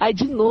que. Aí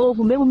de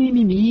novo, mesmo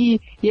mimimi.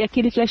 E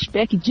aquele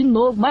flashback de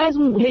novo, mais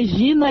um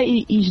Regina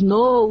e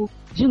Snow.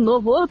 De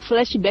novo, outro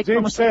flashback.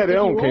 Gente,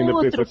 sério, que ainda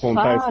pensa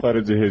contar a história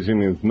de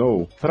Regina e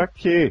Snow? Pra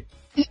quê?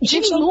 A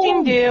gente não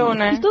entendeu,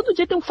 né? E todo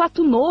dia tem um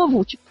fato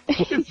novo. Tipo...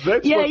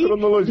 Pois e aí, a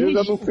cronologia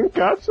já não se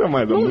encaixa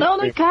mais.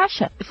 Não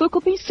encaixa. Foi o que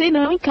eu pensei,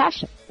 não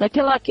encaixa.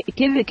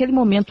 Aquele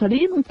momento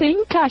ali não tem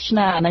encaixe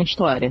na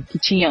história que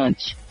tinha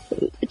antes.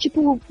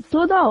 Tipo,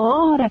 toda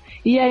hora.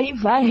 E aí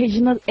vai,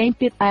 Regina,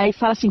 aí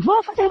fala assim,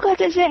 vou fazer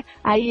acontecer.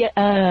 Aí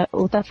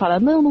outra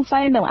fala, não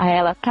faz não. Aí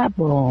ela, tá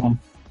bom.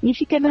 E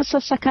fica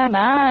nessa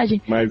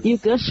sacanagem. Mas e o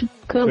gancho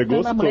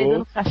cantando a mulher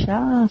dando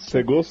cachaça.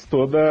 Você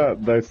gostou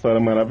da história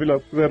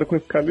maravilhosa que fizeram com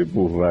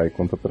Excalibur? Vai,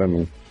 conta pra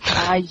mim.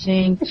 Ai,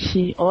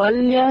 gente,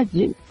 olha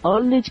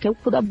de que é o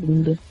cu da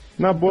bunda.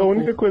 Na boa, a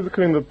única coisa que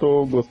eu ainda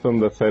tô gostando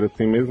da série,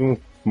 assim, mesmo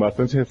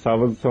bastante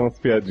ressalvas, são as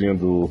piadinhas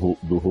do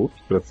Hulk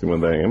pra cima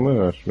da Emma,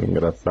 eu acho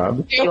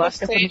engraçado. Eu acho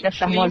que a família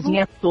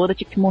charmosinha toda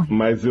tinha que morrer.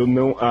 Mas eu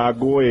não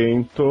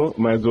aguento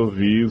mais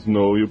ouvir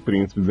Snow e o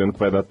Príncipe dizendo que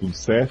vai dar tudo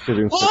certo.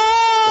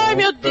 Ai,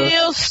 meu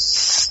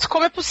Deus!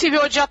 Como é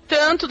possível odiar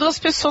tanto duas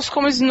pessoas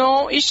como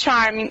Snow e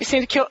Charming,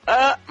 sendo que eu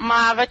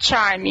amava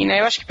Charming, né?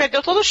 Eu acho que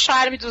perdeu todo o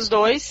charme dos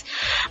dois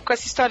com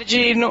essa história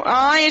de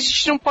a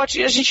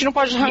gente não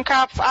pode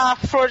arrancar a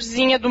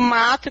florzinha do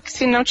mato, que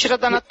senão tira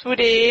da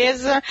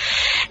natureza.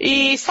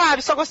 E,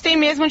 sabe, só gostei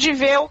mesmo de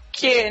ver o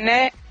quê,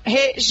 né?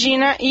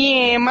 Regina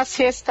e Emma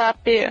se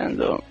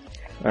estapeando.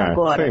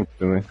 Agora.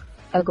 Sempre, né?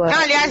 Agora,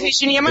 Aliás,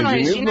 Regina e Emma não,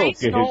 Regina e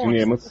Snow. Regina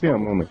e Emma se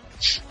amam, né?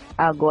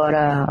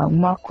 Agora,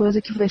 uma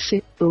coisa que vai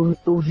ser...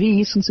 Eu vi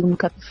isso no segundo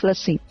capítulo e falei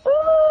assim...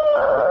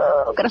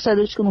 graças a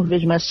Deus que eu não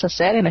vejo mais essa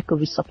série, né? Que eu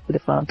vi só pra poder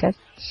falar no cast.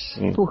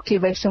 Porque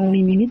vai ser um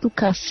mimimi do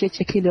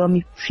cacete, aquele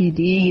homem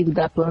ferido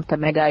da planta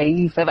Mega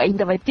Evil.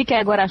 Ainda vai ter que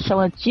agora achar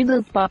um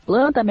antídoto pra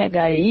planta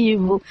Mega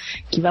Evil,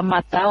 que vai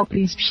matar o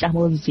príncipe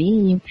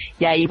charmosinho.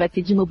 E aí vai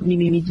ter de novo o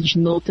mimimi de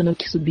Snow tendo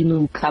que subir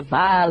no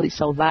cavalo e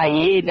salvar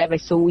ele. Aí vai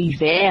ser o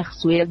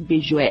inverso, ele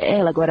beijou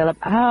ela, agora ela...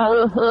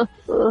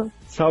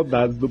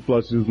 Saudades do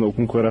plot de Snow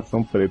com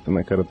coração preto,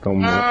 né, cara? Tão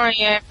Ai,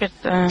 é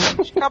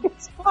verdade. Acabou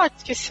esse plot,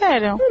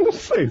 esqueceram. Eu não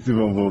sei se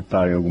vão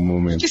voltar em algum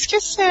momento.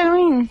 Esqueceram,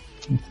 hein?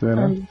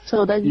 Será? Ai,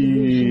 saudade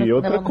E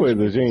outra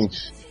coisa,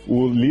 gente.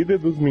 O líder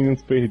dos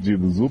Meninos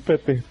Perdidos, o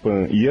Peter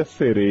Pan e a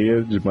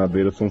Sereia de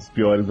Madeira são os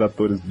piores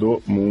atores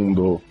do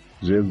mundo.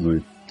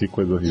 Jesus, que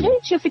coisa horrível.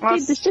 Gente, eu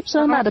fiquei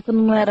decepcionada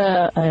quando não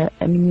era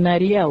a menina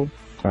Ariel.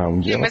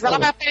 Um dia Mas ela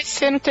vai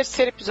aparecer no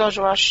terceiro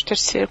episódio, eu acho.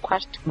 Terceiro,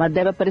 quarto. Mas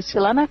deve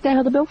aparecer lá na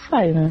terra do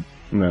Belfry, né?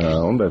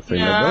 Não, deve ser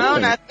Não,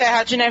 na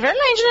terra de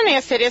Neverland, né? Nem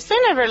a sereia ser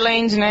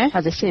Neverland, né?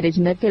 Mas a sereia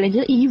de Neverland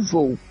é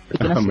evil.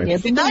 Porque na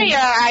sereia E daí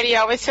a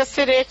Ariel vai ser a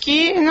sereia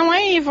que não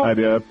é evil.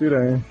 Ariel é a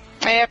piranha.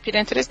 É, a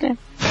piranha 3D.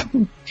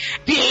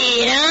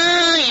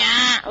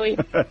 Piranha! Oi.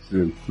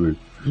 Jesus.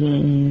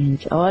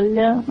 Gente,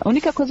 olha... A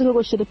única coisa que eu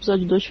gostei do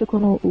episódio 2 foi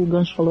quando o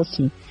Gancho falou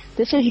assim: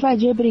 deixa a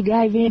Vadia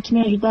brigar e vem aqui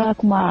me ajudar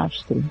com uma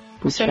Astro.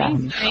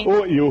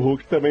 E o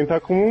Hulk também tá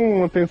com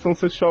uma tensão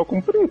sexual com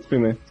o príncipe,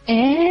 né?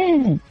 É.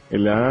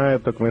 Ele, eu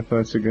tô começando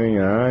a te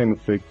ganhar e não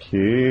sei o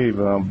que,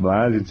 blá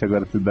blá, a gente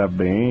agora se dá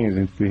bem, a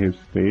gente se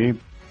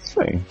respeita.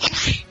 Sei.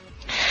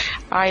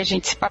 Ai,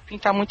 gente, esse papinho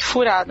tá muito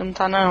furado, não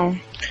tá não?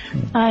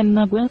 Ai,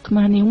 não aguento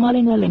mais nenhuma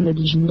lenga-lenga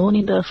de Snow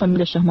nem da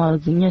família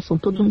Charmosinha, são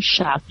todos uns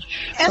chatos.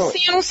 É assim,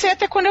 eu não sei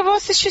até quando eu vou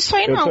assistir isso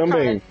aí, eu não,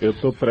 também. cara. Eu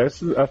tô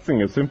prestes,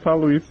 assim, eu sempre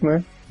falo isso,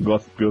 né?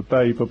 Gospel tá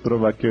aí pra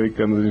provar que eu e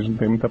Canos a gente não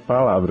tem muita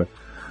palavra.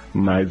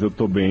 Mas eu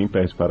tô bem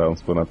perto para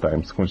Once Upon a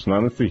Time. Se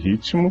continuar nesse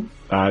ritmo,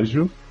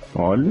 ágil,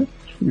 olha,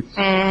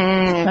 difícil.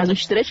 Mas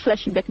os 3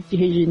 flashbacks de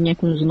Regininha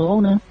com o Snow,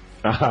 né?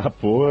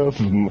 Pô.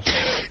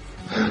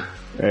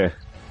 É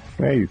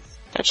isso.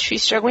 Tá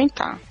difícil de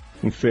aguentar.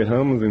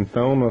 Encerramos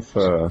então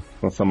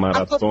nossa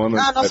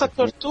maratona. A nossa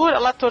tortura,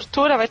 La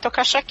Tortura, vai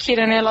tocar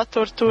Shakira, né? La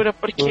Tortura,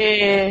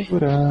 porque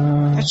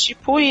é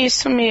tipo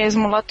isso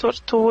mesmo, La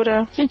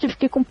Tortura. Gente, eu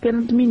fiquei com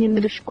pena do menino,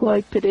 ele ficou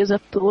aí preso à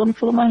toa, não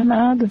falou mais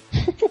nada.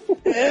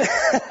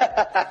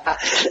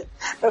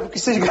 É porque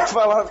vocês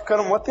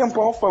ficaram um mó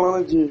tempão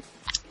falando de...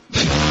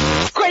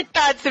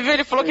 Coitado, você viu?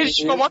 Ele falou que a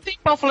gente ficou mó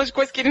tempão falando de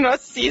coisa que ele não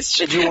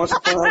assiste. De Once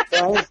Upon a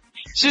Time.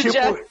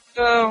 Tipo,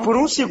 por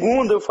um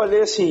segundo eu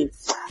falei assim,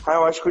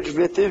 eu acho que eu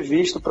devia ter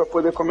visto pra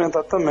poder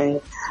comentar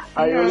também.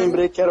 Aí eu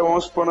lembrei que era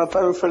Once Upon a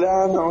Time, eu falei,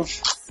 não,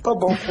 tá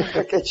bom, vou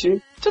ficar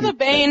quietinho. Tudo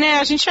bem, né?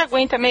 A gente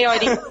aguenta meia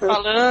horinha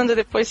falando,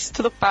 depois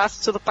tudo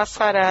passa, tudo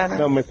passará, né?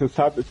 Não, mas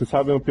você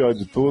sabe o pior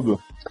de tudo?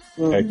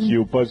 É que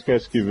o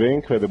podcast que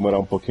vem, que vai demorar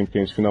um pouquinho, porque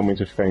a gente finalmente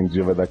vai ficar em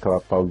dia, vai dar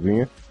aquela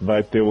pausinha,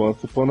 vai ter o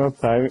Once Upon a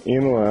Time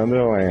in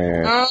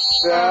Wonderland.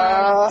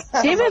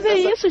 Quem vai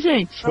ver isso,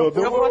 gente? Eu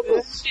vou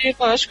assistir,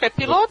 lógico, é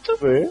piloto.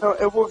 Não,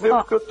 eu vou ver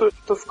porque eu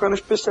tô ficando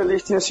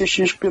especialista em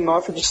assistir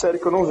spin-off de série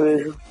que eu não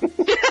vejo.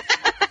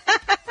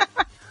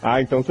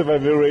 Então você vai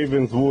ver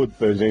Ravenswood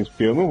pra gente,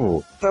 porque eu não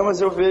vou. Não,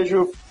 mas eu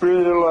vejo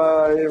Pretty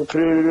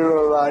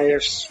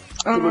Liars,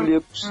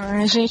 Pirulitos.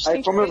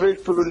 Aí como eu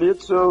vejo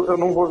Pirulitos, eu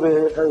não vou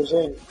ver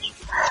gente.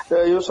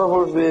 Aí eu só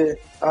vou ver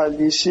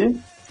Alice,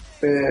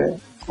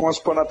 Once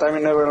Upon a Time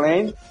in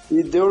Neverland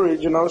e The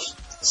Originals,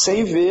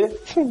 sem ver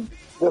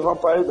The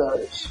Vampire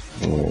Diaries.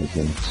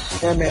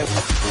 É mesmo.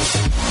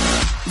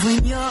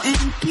 When you're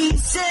in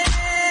pieces,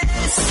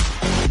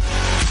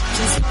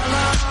 just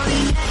follow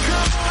the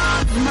echo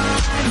of my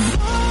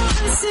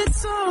voice,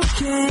 it's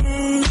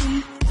okay.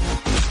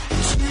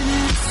 Tune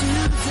into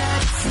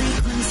that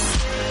frequency.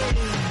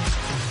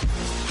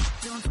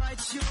 Don't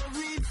fight your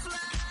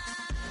reflex.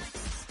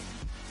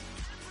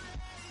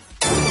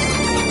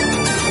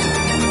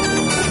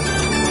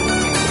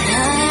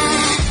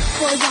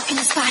 Boy walking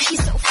the spot,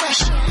 he's so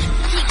fresh.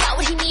 He got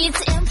what he needs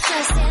to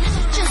impress him.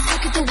 Just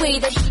look at the way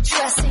that he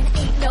dressing.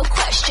 Ain't no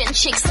question,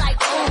 chicks like,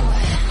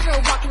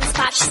 girl walking the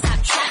spot, she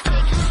stopped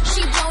traffic.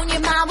 She blown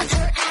your mind with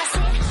her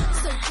acid.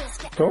 So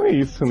just get Então é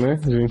isso, né?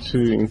 A gente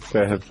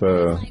encerra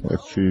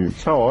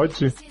essa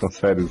ode com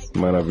séries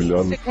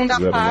maravilhosas. Segunda que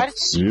fizeram parte,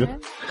 nesse dia. né?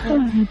 Ai,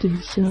 meu Deus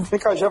do céu. Vem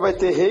cá, já vai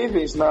ter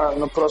Ravens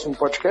no próximo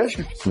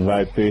podcast?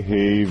 Vai ter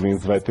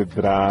Ravens, vai ter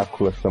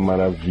Drácula, essa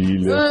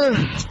maravilha.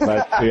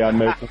 Vai ter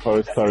American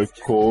Horror Story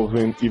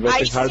Coven e vai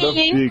Ai, ter Hard of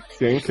sim.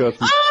 Dixie, hein? Que eu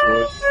assisti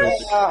hoje.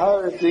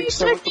 Ah, tem que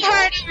ser Vai muito ter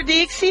Hard of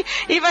Dixie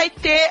e vai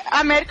ter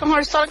American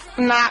Horror Story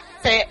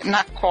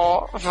na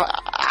cova.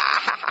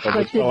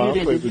 Acabei de falar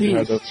uma coisa de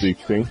Hard of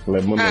Dixie, hein?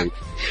 Lemonade.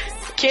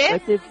 Quê? Vai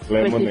ter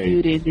Lemonade.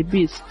 Beauty and the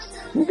Beast.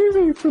 Ninguém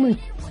vê isso, nem.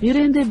 Beauty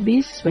and the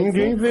Beast. Vai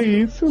Ninguém vê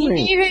isso,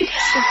 nem.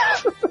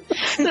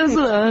 Tô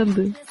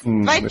zoando.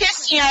 Vai ter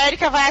sim, a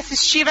Erika vai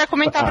assistir e vai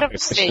comentar pra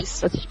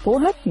vocês.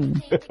 Porra, sim.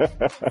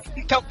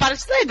 Então para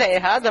de dar ideia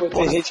errada, Tem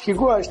porra. gente que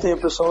gosta, hein?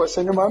 O pessoal vai se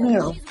animar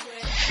mesmo.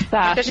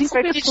 Tá, Muita gente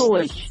 5 vai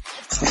pessoas.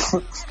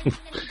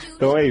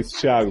 Então é isso,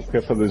 Thiago. Você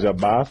quer fazer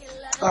jabá?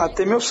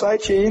 Tem meu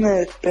site aí,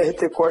 né?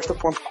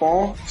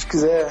 prtcosta.com. Se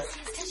quiser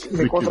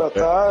me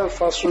contratar, eu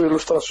faço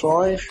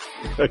ilustrações.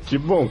 Que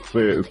bom que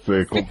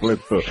você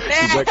completou. Se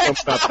quiser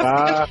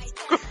contratar.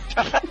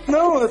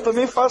 Não, eu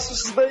também faço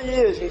isso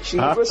daí, a gente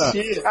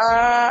negocia.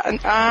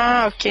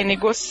 Ok,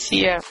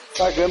 negocia.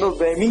 Pagando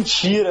bem.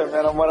 Mentira,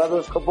 minha namorada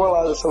vai ficar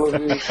bolada se ela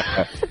ouvir isso.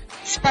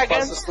 Se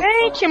pagando Faço isso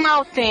bem, tudo. que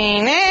mal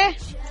tem, né?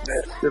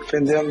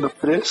 Dependendo do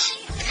preço.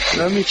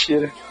 Não é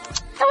mentira.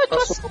 Eu tô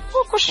assim, um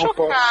pouco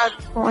chocado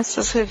com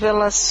essas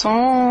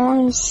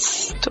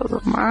revelações e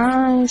tudo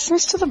mais.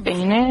 Mas tudo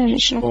bem, né? A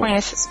gente não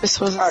conhece as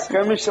pessoas assim.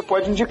 Camis, você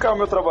pode indicar o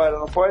meu trabalho,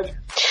 não pode?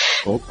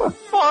 Opa!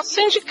 Posso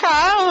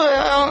indicar?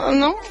 Eu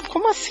não,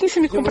 como assim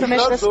você me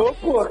compromete dessa Ilustrador,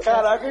 pô,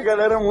 caraca, a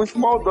galera é muito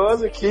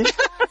maldosa aqui.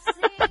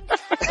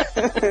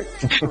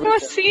 Como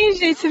assim,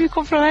 gente? Você me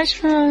compromete?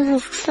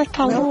 Você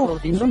tá Não tô louco?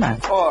 ouvindo nada.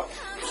 Ó,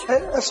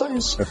 é só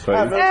isso. É só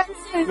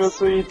isso? Meu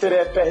Twitter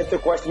é PRT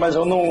Costa, mas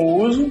eu não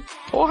uso.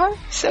 Porra,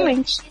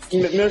 excelente.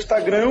 Meu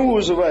Instagram eu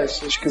uso, vai. Se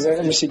vocês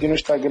quiserem me seguir no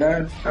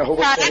Instagram,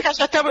 Caraca,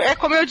 já estamos, é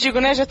como eu digo,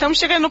 né? Já estamos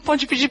chegando no ponto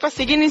de pedir pra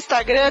seguir no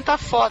Instagram, tá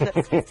foda.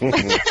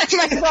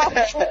 Mas, ó,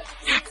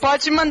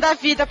 pode mandar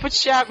vida pro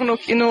Thiago no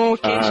No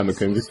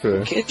Candy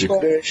Crush.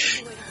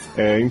 Crush.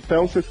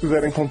 Então, se vocês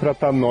quiserem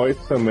contratar nós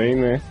também,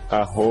 né?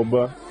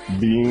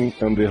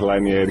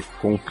 @bin_eric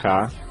com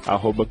K,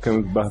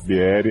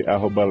 @cansbarbieri,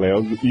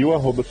 @leos e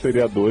o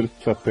 @seriadores,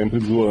 que tá sempre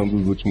zoando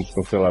os últimos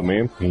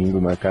cancelamentos, rindo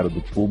na cara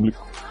do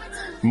público.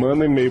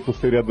 Manda e-mail pro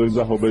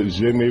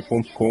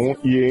seriadores@gmail.com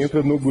e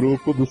entra no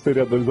grupo dos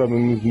Seriadores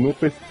Anônimos no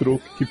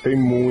Facebook, que tem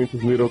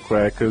muitos Little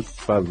Crackers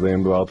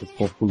fazendo altas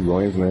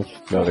confusões, né?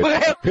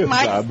 Galera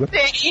pesada.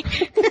 tem.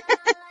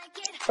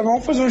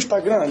 Vamos fazer um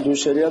Instagram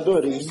dos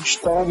seriadores? A gente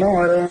tá na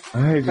hora.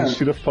 Ai, a gente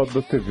tira foto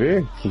da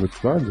TV no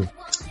episódio?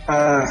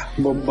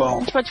 Bobão. A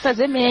gente pode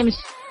fazer memes.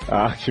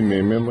 A arte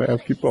meme é o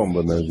que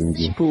bomba, né,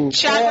 gente? Tipo,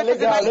 Thiago vai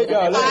legal, fazer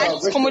legal.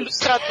 imagens como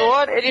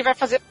ilustrador, ele vai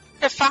fazer.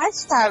 Você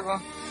faz, Thiago?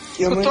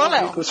 Eu não Escutou,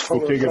 entendi Léo? o que você O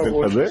falou, que ele por vai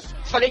favor. fazer?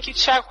 Falei que o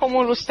Thiago,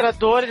 como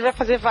ilustrador, ele vai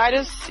fazer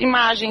várias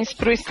imagens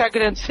pro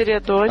Instagram do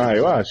seriador. Ah,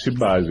 eu acho,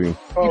 imagem.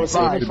 Ó, você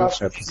Imagem. me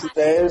faz as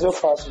ideias, eu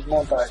faço as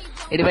montagens.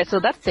 ele vai ser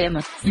o da Tema.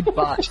 E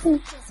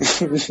baixo.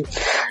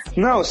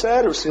 Não,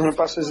 sério, se me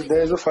passam as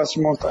ideias, eu faço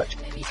as montagens.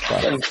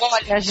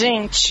 Olha,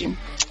 gente,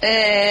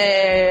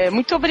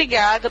 muito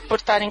obrigada por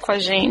estarem com a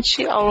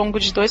gente ao longo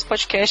de 2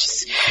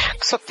 podcasts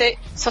que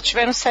só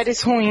tiveram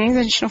séries ruins,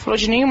 a gente não falou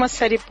de nenhuma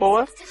série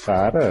boa.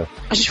 Cara,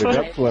 A gente teve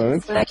falou- Atlântico.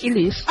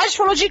 Blacklist. A gente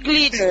falou de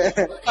Glee.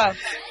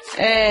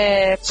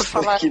 Por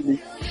falar. E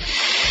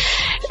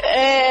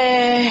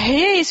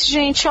é isso,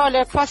 gente.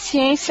 Olha,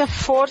 paciência,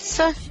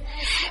 força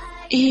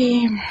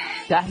e.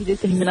 Garra e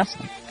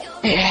determinação.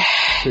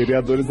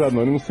 Seriadores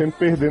Anônimos sempre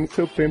perdendo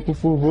seu tempo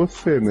por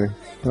você, né?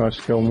 Eu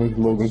acho que é um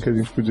slogan que a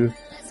gente podia,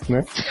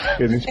 né?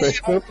 Que a gente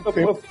perde tanto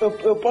tempo.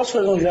 Eu posso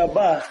fazer um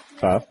jabá?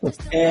 Faça.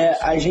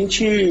 A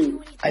gente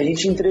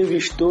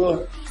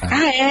entrevistou.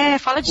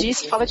 Fala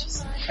disso.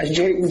 A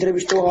gente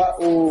entrevistou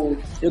o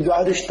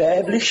Eduardo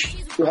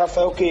Sterblich e o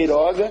Rafael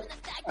Queiroga.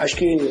 Acho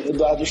que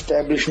Eduardo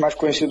Sterblich, mais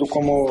conhecido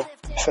como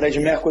Fred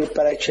Mercury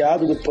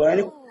prateado do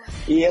Pânico.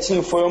 E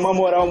assim, foi uma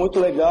moral muito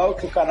legal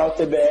que o canal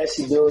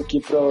TBS deu aqui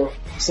para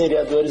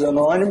Seriadores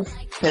Anônimos.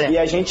 E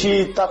a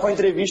gente tá com a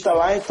entrevista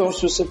lá, então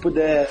se você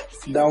puder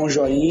dar um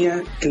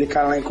joinha,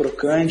 clicar lá em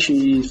Crocante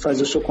e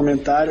fazer o seu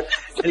comentário,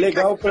 é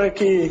legal para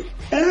que...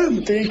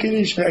 não tem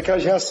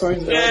aquelas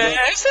reações.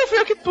 Você foi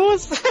eu que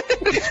pus.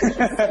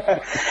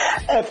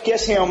 Porque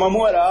assim, é uma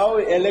moral,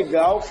 é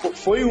legal,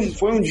 foi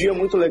um dia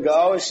muito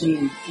legal,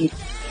 assim,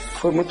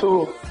 foi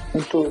muito...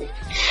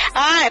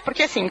 É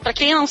porque assim, pra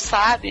quem não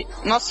sabe,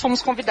 nós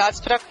fomos convidados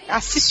para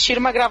assistir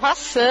uma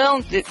gravação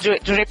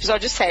de um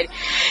episódio de série.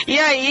 E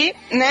aí,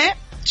 né,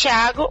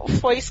 Thiago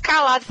foi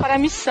escalado para a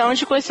missão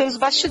de conhecer os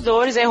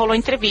bastidores, aí rolou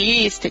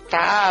entrevista e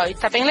tal, e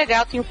tá bem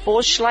legal, tem o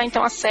post lá,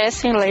 então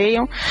acessem,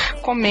 leiam,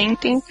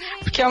 comentem,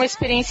 porque é uma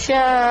experiência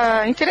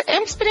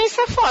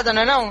foda,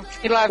 não é não?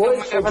 Ir lá ver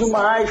uma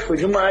gravação. Foi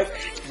demais.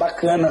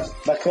 Bacana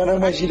é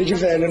uma gíria de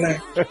velho, né?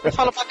 Eu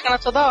falo bacana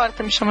toda hora,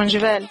 tá me chamando de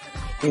velho?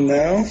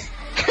 Não.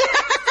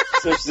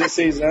 seus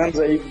 16 anos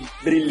aí,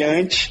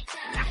 brilhante.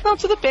 Não,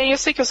 tudo bem, eu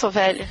sei que eu sou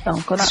velha.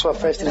 Então, quando Sua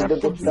festa de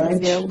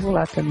debutante. eu vou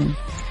lá também.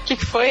 O que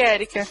foi,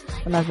 Érica?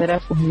 Quando haverá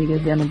formiga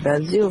vier no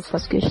Brasil, eu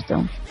faço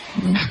questão.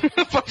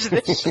 Pode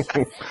deixar.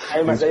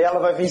 Aí, mas aí ela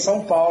vai vir em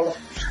São Paulo.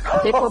 Não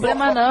tem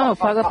problema não, eu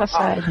pago a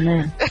passagem,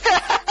 né?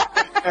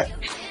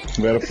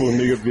 Vera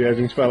Formiga vier, a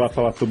gente vai lá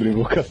falar sobre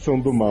invocação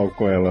do mal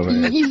com ela,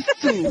 né?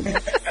 Isso!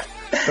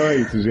 Então é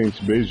isso,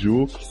 gente.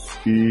 Beijo.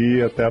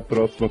 E até a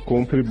próxima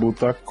com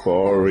tributo a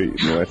Corey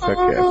no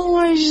SACast.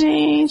 Ai,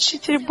 gente,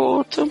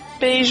 tributo.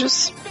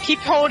 Beijos.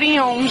 Keep holding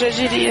on, já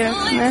diria,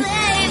 né?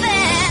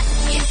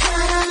 You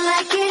gonna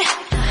like it.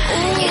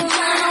 You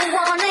gonna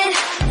want it.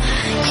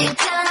 You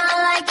gonna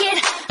like it.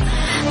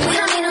 We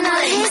don't need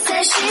another he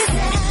said, she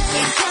said.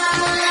 You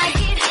gonna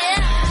like it.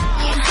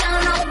 You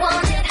gonna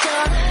want it.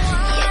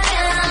 You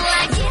gonna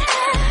like it.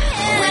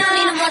 We don't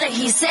need another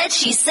he said,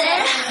 she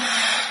said.